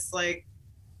finally gets like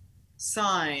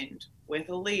signed with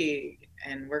a league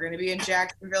and we're going to be in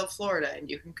Jacksonville, Florida, and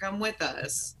you can come with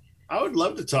us. I would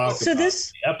love to talk So about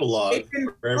this- the epilogue. It's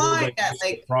where implied everybody that goes to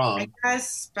like prom. I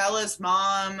guess Bella's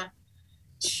mom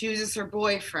chooses her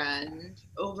boyfriend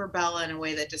over Bella in a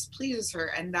way that displeases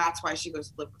her, and that's why she goes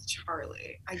to live with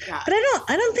Charlie. I got But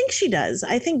I don't think she does.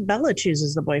 I think Bella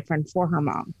chooses the boyfriend for her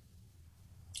mom.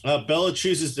 Bella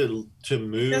chooses to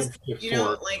move Just, to you know,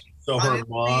 Forks like so her honestly,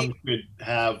 mom could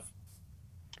have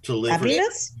to live with.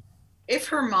 Happiness? if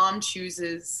her mom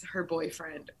chooses her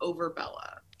boyfriend over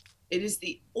Bella, it is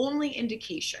the only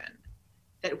indication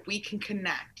that we can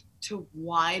connect to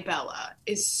why Bella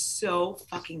is so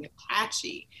fucking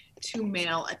attachy to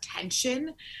male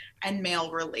attention and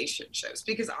male relationships.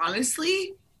 Because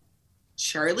honestly,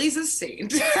 Charlie's a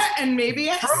saint. And maybe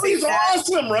I Charlie's say that.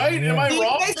 awesome, right? Am I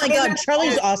wrong? Oh my God,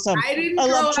 Charlie's awesome. I I grow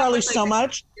love up Charlie with, like, so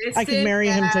much. I could distant marry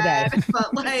him today. dad,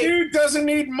 But like, Dude doesn't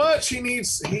need much. He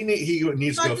needs to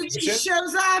go fucking she fishing.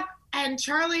 shows up and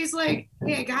Charlie's like,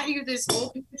 hey, I got you this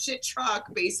old piece of shit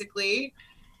truck, basically.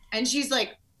 And she's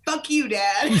like, fuck you,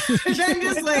 Dad. And I'm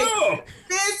just like, No.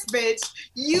 this bitch,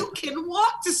 you can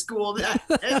walk to school then.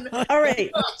 All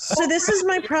right. So this is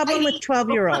my problem with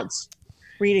 12-year-olds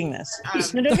reading this. Now,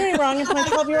 don't get me wrong. If my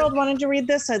 12-year-old wanted to read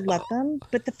this, I'd let them.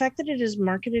 But the fact that it is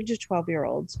marketed to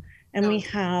 12-year-olds and we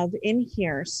have in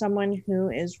here someone who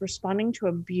is responding to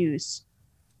abuse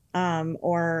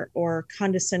or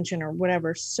condescension or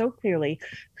whatever so clearly,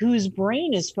 whose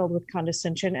brain is filled with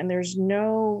condescension and there's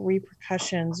no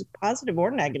repercussions, positive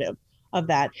or negative, of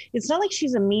that. It's not like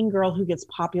she's a mean girl who gets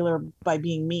popular by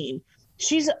being mean.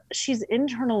 She's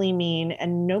internally mean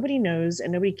and nobody knows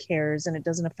and nobody cares and it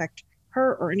doesn't affect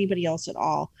her or anybody else at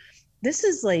all. This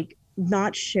is like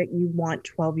not shit you want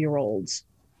 12-year-olds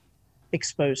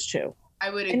exposed to. I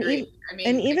would agree.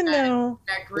 Even though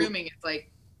that grooming is like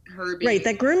her being, right,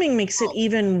 that grooming makes it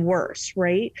even worse,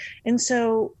 right? And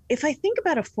so if I think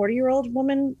about a 40-year-old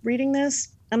woman reading this,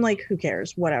 I'm like, who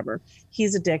cares? Whatever.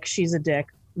 He's a dick, she's a dick,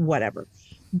 whatever.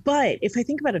 But if I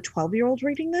think about a 12-year-old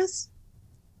reading this,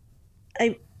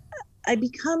 I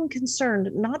become concerned,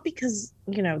 not because,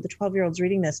 the 12-year-old's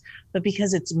reading this, but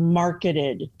because it's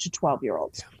marketed to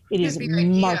 12-year-olds. It is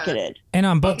marketed. And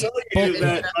on I'll both, tell you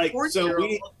that,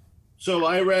 so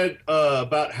I read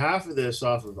about half of this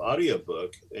off of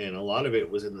audiobook, and a lot of it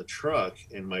was in the truck.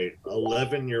 And my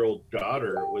 11-year-old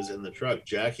daughter was in the truck.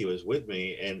 Jackie was with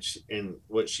me, and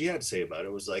what she had to say about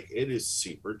it was like, it is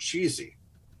super cheesy.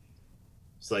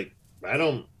 It's like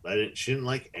she didn't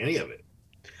like any of it.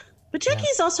 But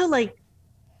Jackie's also like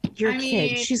your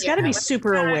kid. She's got to be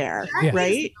super aware,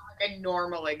 right? A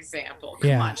normal example.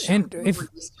 Come on, and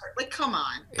come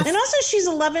on. And also she's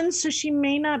 11, so she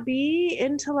may not be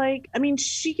into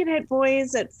she can hit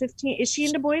boys at 15. Is she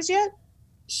into boys yet?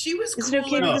 She was. Is it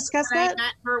okay to discuss that? I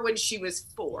met her when she was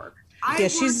 4. Yeah,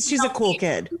 she's a cool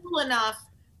kid. Cool enough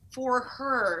for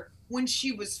her when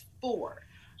she was 4.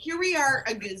 Here we are,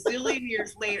 a gazillion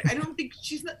years later. I don't think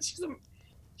she's not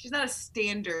a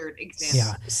standard example.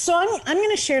 Yeah. So I'm going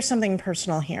to share something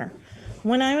personal here.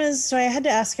 I had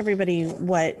to ask everybody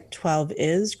what 12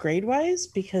 is grade-wise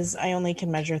because I only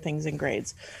can measure things in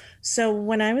grades. So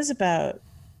when I was about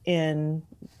in,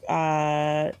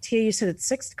 Tia, you said it's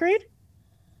 6th grade?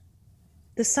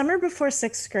 The summer before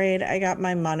 6th grade, I got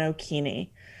my monokini,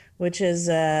 which is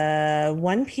a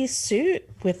one-piece suit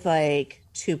with like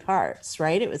 2 parts,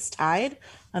 right? It was tied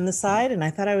on the side, and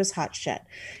I thought I was hot shit.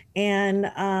 And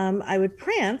I would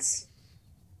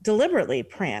deliberately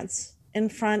prance in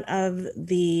front of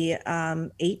the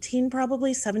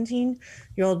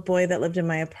 17-year-old boy that lived in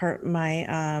my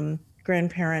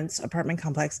grandparents' apartment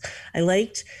complex. I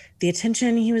liked the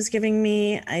attention he was giving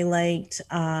me. I liked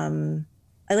the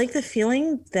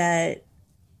feeling that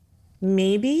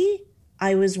maybe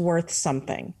I was worth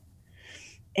something.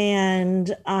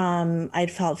 And I'd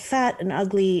felt fat and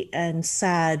ugly and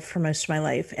sad for most of my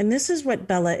life. And this is what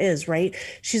Bella is, right?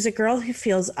 She's a girl who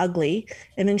feels ugly,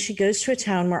 and then she goes to a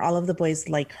town where all of the boys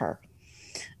like her.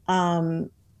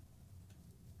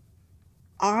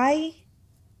 I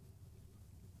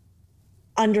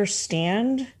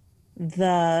understand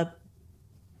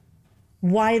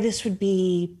why this would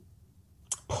be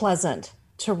pleasant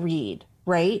to read,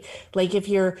 right? Like if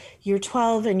you're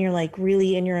 12 and you're like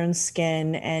really in your own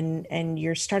skin and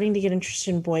you're starting to get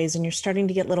interested in boys and you're starting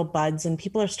to get little buds and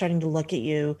people are starting to look at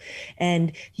you,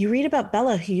 and you read about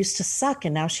Bella who used to suck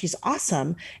and now she's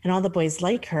awesome and all the boys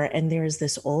like her, and there's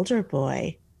this older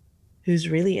boy who's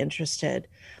really interested.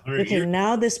 Okay,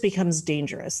 now this becomes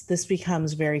dangerous. This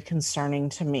becomes very concerning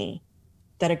to me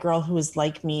that a girl who is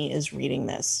like me is reading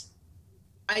this.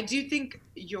 I do think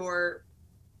your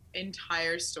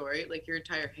entire story, like your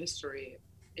entire history,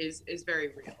 is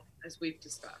very real, as we've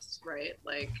discussed, right?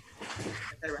 Like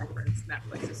I referenced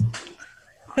Netflix's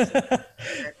Cuties.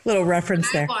 Little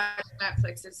reference there. When I watched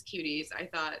Netflix's Cuties, I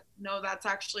thought, no, that's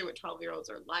actually what 12-year-olds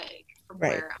are like from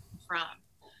Right. where I'm from.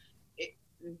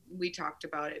 We talked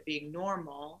about it being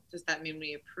normal. Does that mean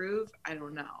we approve? I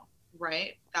don't know.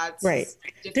 Right? That's right.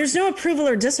 There's no approval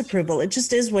or disapproval. It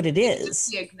just is what it is. It's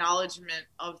the acknowledgement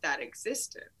of that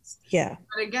existence. Yeah.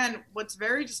 But again, what's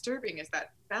very disturbing is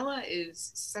that Bella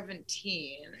is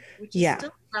 17, which Yeah. is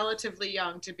still relatively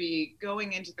young to be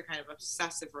going into the kind of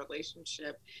obsessive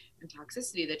relationship and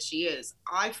toxicity that she is.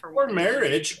 Or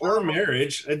marriage.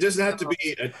 It doesn't have to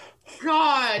be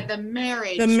God, the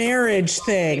marriage. The marriage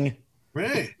thing.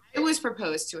 Right. It was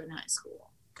proposed to in high school.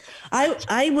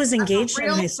 I was engaged in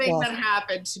high school. Real thing that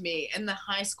happened to me in the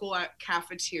high school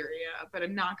cafeteria, but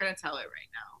I'm not going to tell it right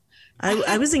now.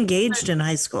 I was engaged in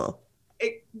high school.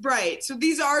 Right. So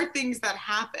these are things that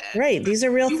happen. Right. These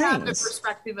are real things. You have the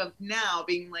perspective of now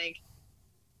being like,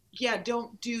 yeah,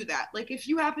 don't do that. Like if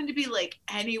you happen to be like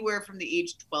anywhere from the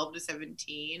age 12 to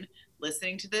 17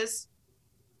 listening to this,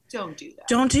 don't do that.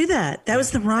 Don't do that. That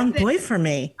was the wrong boy for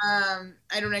me.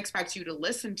 I don't expect you to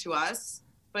listen to us,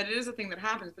 but it is a thing that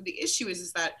happens. But the issue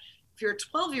is that if you're a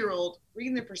 12-year-old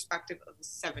reading the perspective of a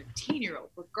 17-year-old,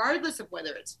 regardless of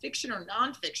whether it's fiction or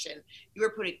nonfiction, you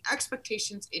are putting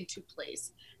expectations into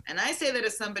place. And I say that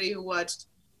as somebody who watched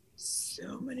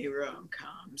so many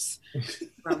rom-coms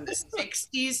from the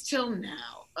 60s till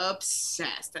now,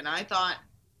 obsessed. And I thought,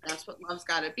 that's what love's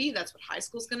got to be. That's what high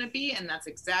school's going to be. And that's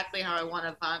exactly how I want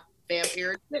a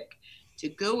vampire chick to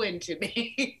go into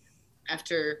me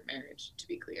after marriage, to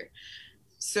be clear.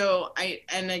 So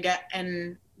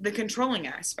and the controlling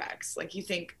aspects, like you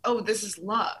think, oh, this is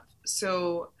love.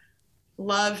 So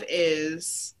love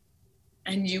is,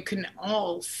 and you can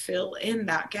all fill in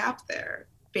that gap there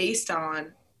based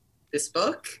on this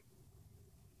book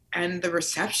and the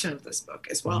reception of this book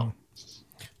as well.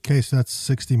 Okay, so that's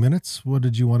 60 minutes. What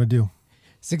did you want to do?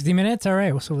 60 minutes? All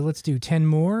right. So let's do 10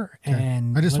 more. Okay.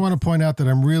 And I just want to point out that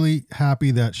I'm really happy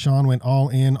that Sean went all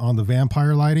in on the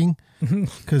vampire lighting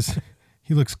because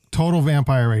he looks total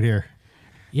vampire right here.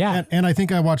 Yeah. And I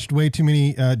think I watched way too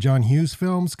many John Hughes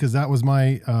films because that was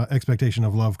my expectation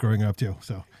of love growing up too.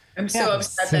 So I'm so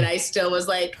upset that I still was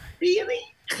like, really?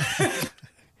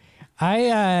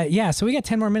 So we got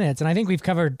 10 more minutes and I think we've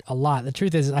covered a lot. The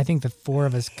truth is, I think the four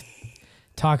of us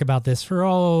talk about this for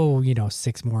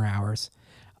 6 more hours.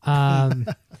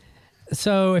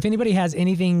 So if anybody has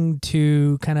anything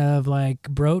to kind of like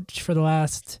broach for the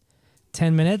last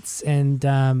 10 minutes and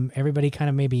everybody kind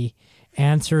of maybe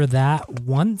answer that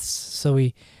once, so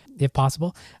if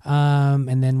possible,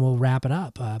 and then we'll wrap it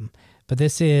up. But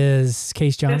this is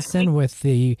Kase Johnstun with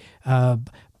the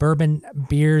Bourbon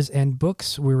Beers and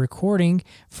Books. We're recording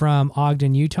from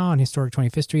Ogden, Utah on historic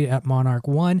 25th Street at Monarch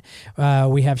 1.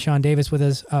 We have Sean Davis with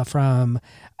us from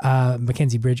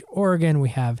Mackenzie Bridge, Oregon. We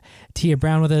have Tia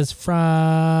Brown with us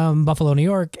from Buffalo, New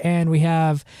York. And we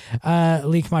have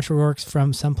Leigh Camacho Rourks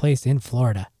from someplace in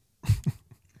Florida.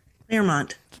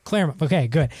 Claremont. Okay,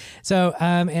 good. So,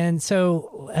 let's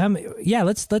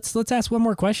ask one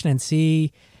more question and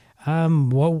see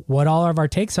what all of our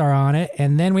takes are on it,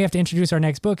 and then we have to introduce our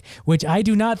next book, which I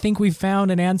do not think we've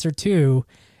found an answer to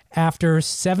after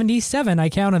 77. I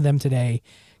counted them today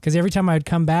because every time I would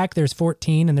come back, there's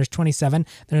 14 and there's 27,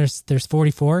 there's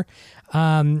 44.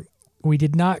 We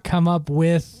did not come up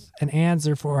with an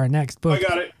answer for our next book. I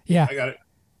got it. Yeah, I got it.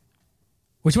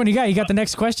 Which one you got? You got the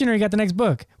next question or you got the next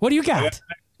book? What do you got?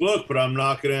 Book, but I'm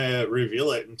not going to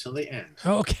reveal it until the end.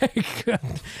 Okay, good.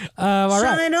 All Sean,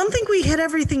 right. I don't think we hit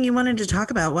everything you wanted to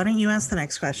talk about. Why don't you ask the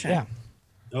next question? Yeah.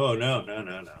 Oh, no.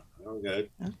 I'm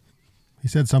good. He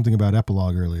said something about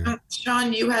epilogue earlier.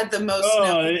 Sean, you had the most.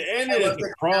 It ended at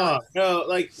the prom. No,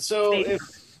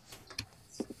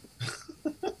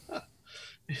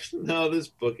 no, this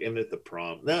book ended at the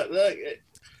prom.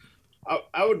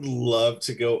 I would love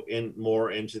to go in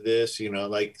more into this,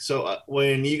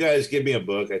 when you guys give me a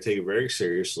book, I take it very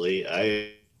seriously.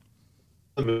 I've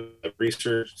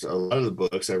researched a lot of the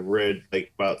books. I've read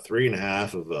like about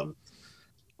 3.5 of them,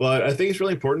 but I think it's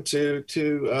really important to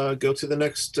go to the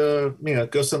next, go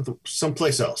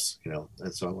someplace else,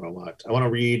 that's what I want. I want to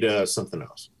read something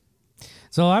else.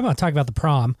 So I'm going to talk about the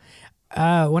prom.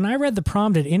 When I read the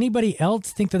prom, did anybody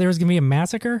else think that there was going to be a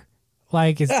massacre?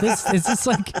 Like, is this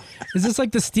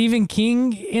like the Stephen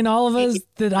King in all of us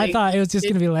that I thought it was just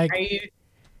going to be like.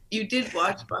 You did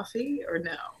watch Buffy or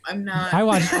no? I'm not. I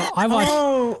watched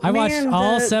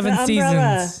all 7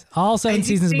 seasons. All 7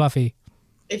 seasons of Buffy.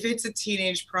 If it's a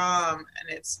teenage prom and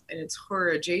it's horror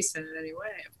adjacent in any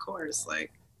way, of course,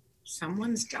 like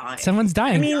someone's dying.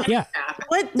 I mean, yeah.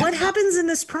 What happens in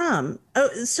this prom?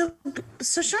 Oh, so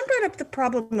Sean brought up the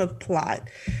problem of plot,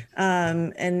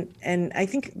 and I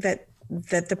think that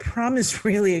the prom is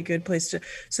really a good place to.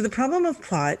 So the problem of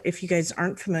plot, if you guys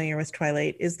aren't familiar with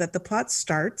Twilight, is that the plot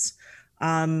starts,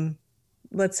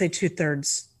 let's say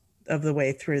 2/3 of the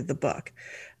way through the book.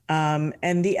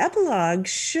 And the epilogue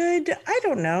should, I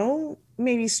don't know,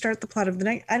 maybe start the plot of the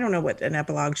next. I don't know what an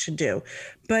epilogue should do.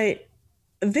 But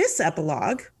this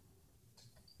epilogue,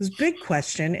 this big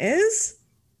question is,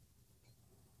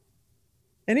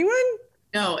 anyone?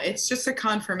 No, it's just a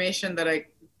confirmation that I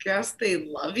guess they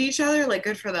love each other. Like,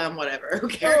 good for them, whatever. Who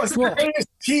cares? Oh,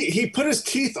 he put his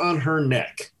teeth on her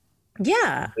neck.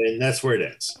 Yeah. And that's where it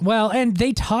ends. Well, and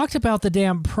they talked about the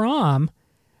damn prom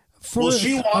for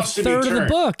a third of the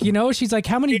book. She's like,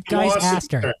 how many guys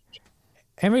asked her?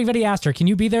 Everybody asked her, can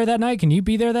you be there that night? Can you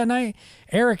be there that night?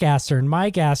 Eric asked her and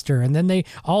Mike asked her, and then they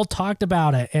all talked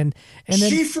about it. And then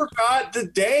she forgot the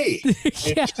day. Yes.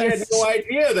 She had no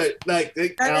idea that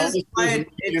Alice was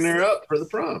picking her up for the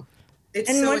prom.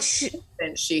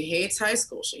 She hates high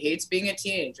school. She hates being a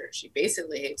teenager. She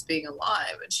basically hates being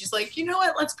alive. And she's like, you know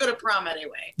what? Let's go to prom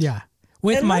anyway. Yeah.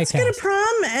 Let's go to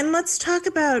prom and let's talk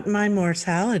about my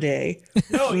mortality.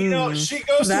 No, she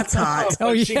goes That's to prom. hot.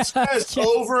 Oh, yeah. She says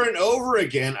over and over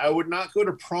again, I would not go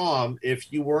to prom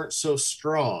if you weren't so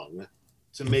strong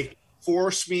to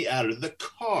force me out of the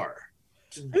car.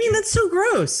 I mean, that's so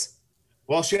gross.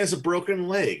 Well, she has a broken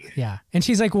leg. Yeah. And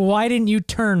she's like, well, why didn't you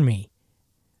turn me?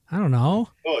 I don't know.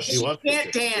 Oh, she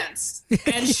can't dance,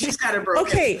 and she's got a broken.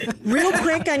 Okay, real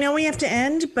quick. I know we have to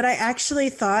end, but I actually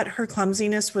thought her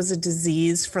clumsiness was a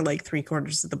disease for like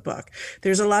 3/4 of the book.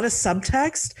 There's a lot of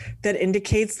subtext that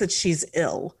indicates that she's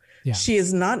ill. Yeah. She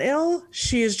is not ill.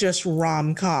 She is just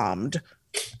rom-commed.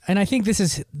 And I think this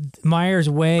is Meyer's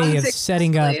way of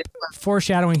setting up,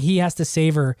 foreshadowing. He has to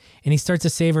save her, and he starts to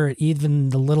save her at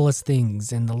even the littlest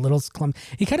things and the littlest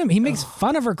He makes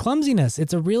fun of her clumsiness.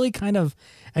 It's a really kind of,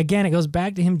 again, it goes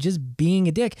back to him just being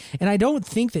a dick. And I don't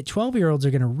think that 12-year-olds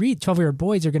are going to read, 12-year-old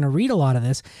boys are going to read a lot of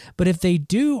this. But if they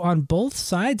do, on both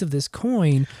sides of this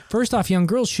coin, first off, young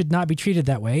girls should not be treated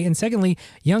that way. And secondly,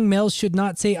 young males should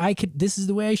not say, this is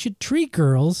the way I should treat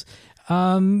girls.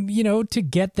 To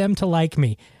get them to like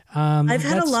me. I've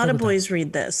had a lot of boys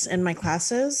read this in my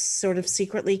classes, sort of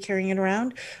secretly carrying it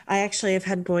around. I actually have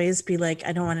had boys be like,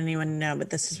 I don't want anyone to know, but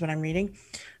this is what I'm reading.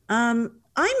 I'm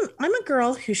a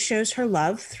girl who shows her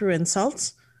love through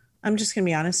insults. I'm just going to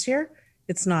be honest here.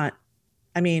 It's not,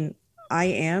 I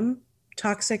am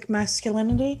toxic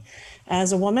masculinity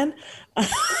as a woman. I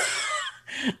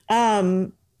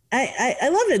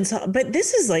love insult, but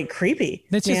this is like creepy.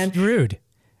 That's just rude.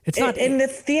 It's not, and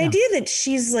the idea that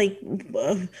she's like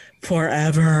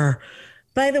forever.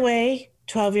 By the way,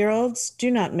 12-year-olds,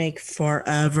 do not make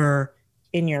forever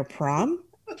in your prom.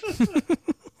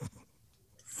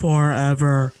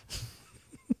 Forever.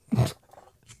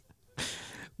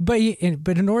 But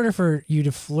in order for you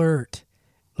to flirt,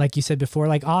 like you said before,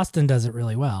 like Austen does it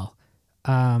really well.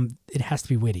 It has to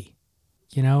be witty.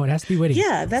 It has to be witty.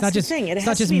 Yeah, that's the thing. It's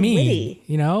not just mean. Witty.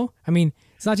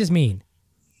 It's not just mean.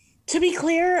 To be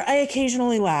clear, I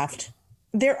occasionally laughed.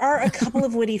 There are a couple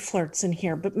of witty flirts in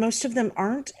here, but most of them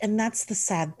aren't, and that's the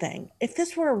sad thing. If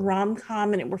this were a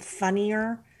rom-com and it were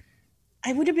funnier,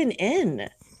 I would have been in.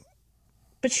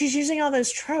 But she's using all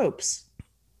those tropes.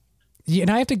 Yeah,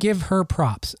 and I have to give her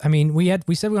props.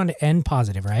 We said we wanted to end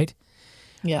positive, right?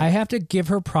 Yeah. I have to give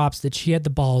her props that she had the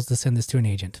balls to send this to an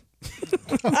agent.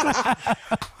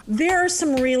 There are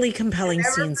some really compelling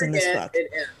scenes in this book.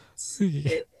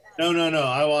 No.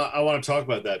 I want to talk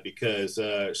about that because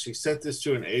she sent this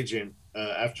to an agent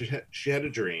after she had a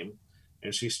dream,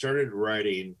 and she started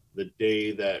writing the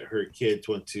day that her kids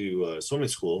went to swimming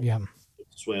school. Yeah,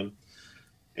 swim,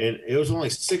 and it was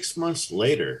only 6 months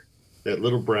later that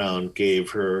Little Brown gave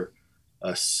her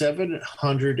a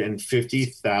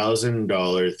 $750,000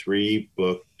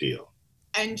 3-book deal.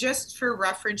 And just for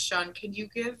reference, Sean, can you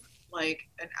give like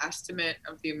an estimate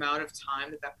of the amount of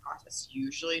time that process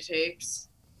usually takes?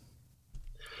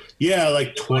 Yeah,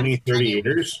 like 20, 30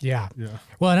 years. Yeah.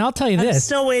 Well, and I'll tell you I'm this.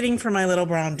 still waiting for my Little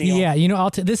Brown deal. Yeah,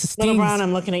 this stings. Little Brown,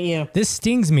 I'm looking at you. This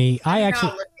stings me. I'm not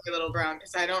looking at Little Brown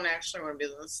because I don't actually want to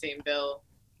be on the same bill.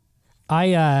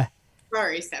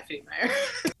 Sorry, Stephanie Meyer.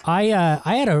 I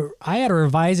had to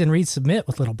revise and resubmit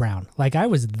with Little Brown. Like I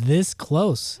was this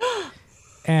close,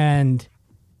 and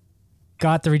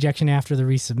got the rejection after the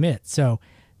resubmit. So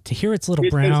to hear it's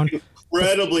Little Brown,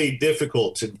 incredibly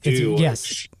difficult to do.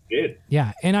 Yes.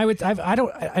 Yeah, and I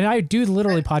do the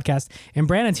Literally podcast, and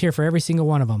Brandon's here for every single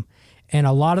one of them, and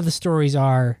a lot of the stories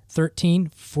are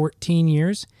 13, 14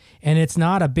 years, and it's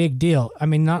not a big deal. I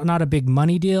mean, not a big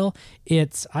money deal.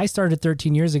 I started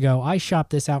 13 years ago. I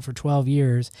shopped this out for 12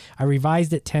 years. I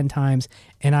revised it 10 times,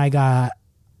 and I got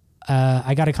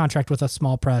a contract with a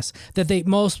small press that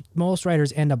most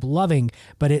writers end up loving,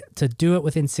 but to do it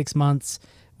within 6 months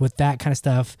with that kind of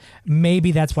stuff,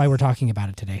 maybe that's why we're talking about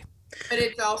it today. But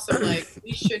it's also like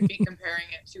we should be comparing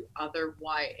it to other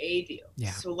YA deals.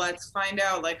 Yeah. So let's find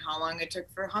out like how long it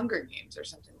took for Hunger Games or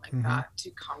something like that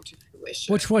to come to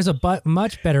fruition. Which was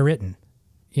much better written,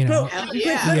 you know. Hell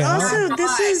yeah. But also,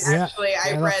 this is actually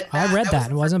I read that. I read that.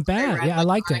 It wasn't bad. I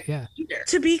liked it. Yeah.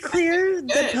 To be clear,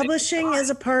 the publishing is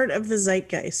a part of the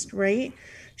zeitgeist, right?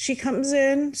 She comes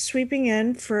in, sweeping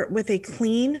in with a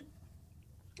clean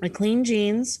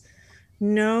jeans,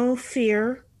 no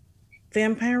fear,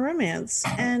 vampire romance,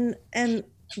 and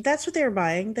that's what they were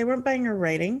buying. They weren't buying her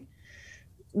writing,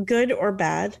 good or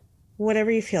bad,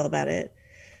 whatever you feel about it.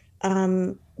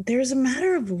 There's a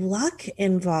matter of luck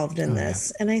involved in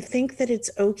this, and I think that it's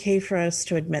okay for us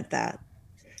to admit that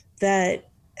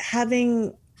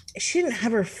she didn't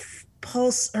have her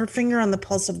finger on the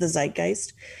pulse of the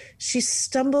zeitgeist. She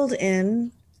stumbled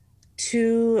in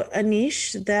to a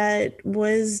niche that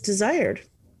was desired.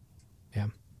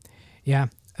 Yeah.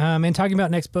 And talking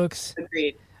about next books.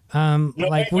 Agreed.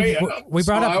 We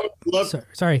brought up.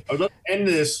 Sorry. I would love to end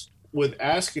this with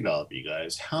asking all of you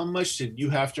guys, how much did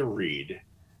you have to read?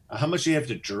 How much do you have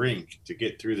to drink to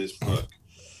get through this book?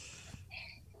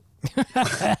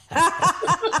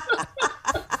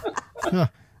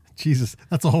 Jesus,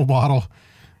 that's a whole bottle.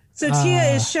 So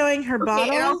Tia is showing her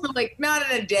bottle. And also, like, not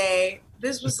in a day.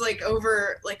 This was like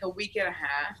over like a week and a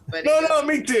half. But no,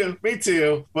 me too.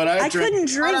 But I couldn't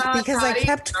drink because I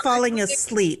kept falling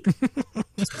asleep.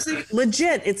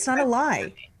 Legit, it's not a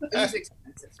lie. It was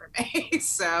expensive for me.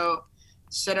 So,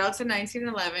 shout out to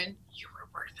 1911. You were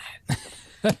worth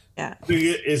it. Yeah.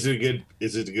 Is it good?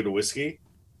 Is it a good whiskey?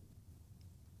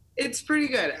 It's pretty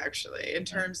good actually in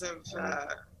terms of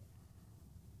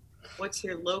what's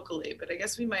here locally, but I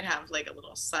guess we might have like a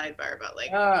little sidebar about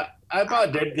like I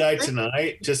bought Dead Guy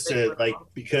tonight just to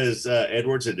because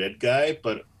Edward's a dead guy,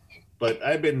 but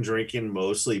I've been drinking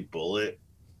mostly Bullet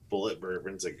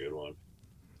bourbon's a good one.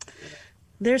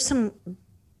 There's some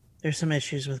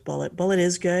issues with Bullet. Bullet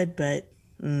is good, but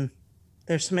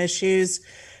there's some issues.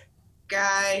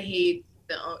 The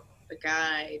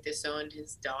guy disowned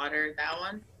his daughter, that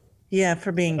one. Yeah,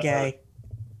 for being gay.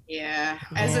 Yeah,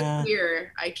 as a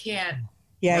queer, I can't.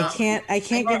 Yeah, I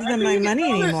can't give them my money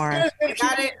anymore. I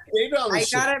gotta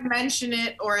mention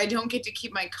it, or I don't get to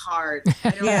keep my card.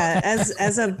 Yeah,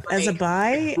 as a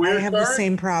bi, I have the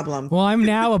same problem. Well, I'm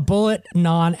now a Bullet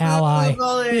non-ally.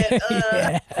 Not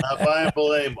buying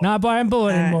Bullet anymore. Not buying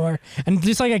Bullet anymore. And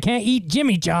just like I can't eat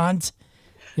Jimmy John's.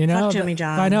 You know, fuck Jimmy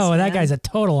John's. I know that guy's a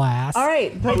total ass. All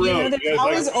right, but there's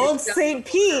always Old St.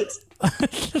 Pete.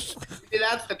 See,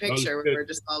 that's the picture where we're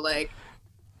just all like,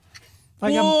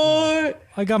 I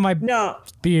got my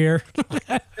beer.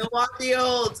 Milwaukee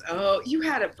Olds. Oh, you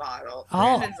had a bottle.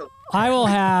 I will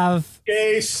have.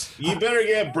 Case, you better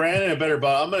get Brandon a better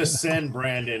bottle. I'm going to send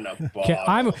Brandon a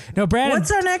bottle. Brandon.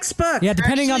 What's our next book? Yeah,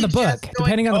 depending on the book.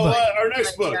 Our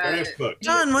next book.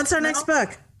 John, what's our next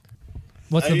book?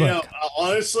 What's the book?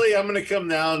 Honestly, I'm going to come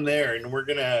down there and we're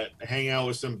going to hang out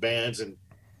with some bands and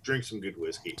drink some good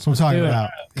whiskey. That's what I'm talking about.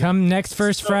 Come next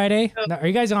first Friday. Are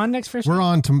you guys on next first Friday? We're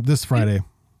on this Friday.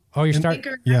 Oh, you're starting?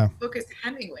 Yeah. Book is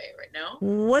Hemingway right now.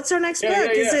 What's our next book?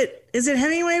 Yeah. Is it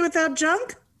Hemingway without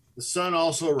junk? The Sun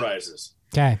Also Rises.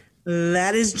 Okay.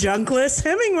 That is junkless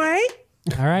Hemingway.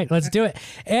 All right, let's do it.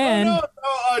 And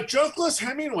junkless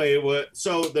Hemingway.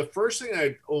 So the first thing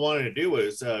I wanted to do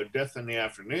was Death in the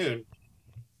Afternoon,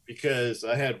 because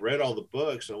I had read all the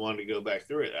books. I wanted to go back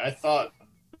through it. I thought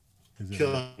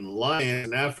Killing Lions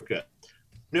in Africa.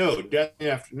 No, Death in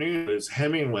the Afternoon is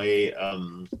Hemingway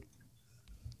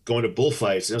going to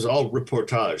bullfights. It was all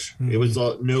reportage. It was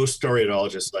no story at all.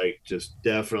 Just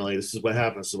definitely, this is what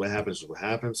happens. This is what happens. This is what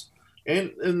happens.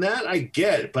 And that I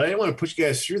get, but I didn't want to put you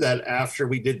guys through that after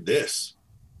we did this.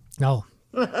 No.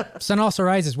 Sun Also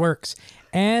Rises works.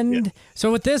 And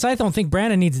so with this, I don't think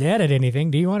Brandon needs to edit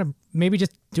anything. Do you want to maybe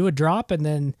just do a drop and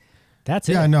then that's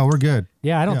it? Yeah, no, we're good.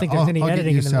 Yeah, I don't think there's any I'll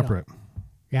editing get you in the separate.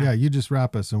 middle. Yeah, you just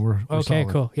wrap us and we're okay, solid.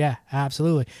 Cool. Yeah,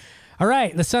 absolutely. All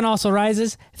right, The Sun Also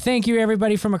Rises. Thank you,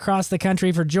 everybody from across the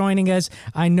country for joining us.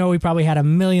 I know we probably had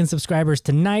 1 million subscribers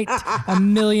tonight, 1.5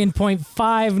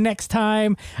 million next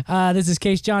time. This is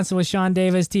Kase Johnstun with Sean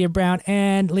Davis, Tia Brown,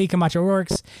 and Leigh Camacho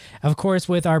Rourks. Of course,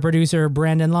 with our producer,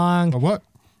 Brandon Long. What?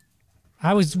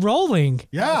 I was rolling.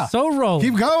 Yeah. So rolling.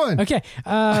 Keep going. Okay.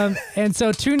 And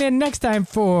so tune in next time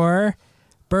for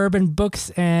Bourbon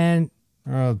Books and...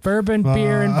 Bourbon,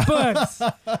 beer, and books.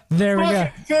 There we go.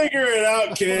 Figure it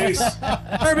out, Kase.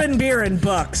 Bourbon, beer, and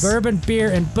books. Bourbon,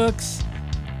 beer, and books.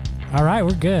 All right,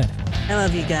 we're good. I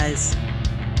love you guys.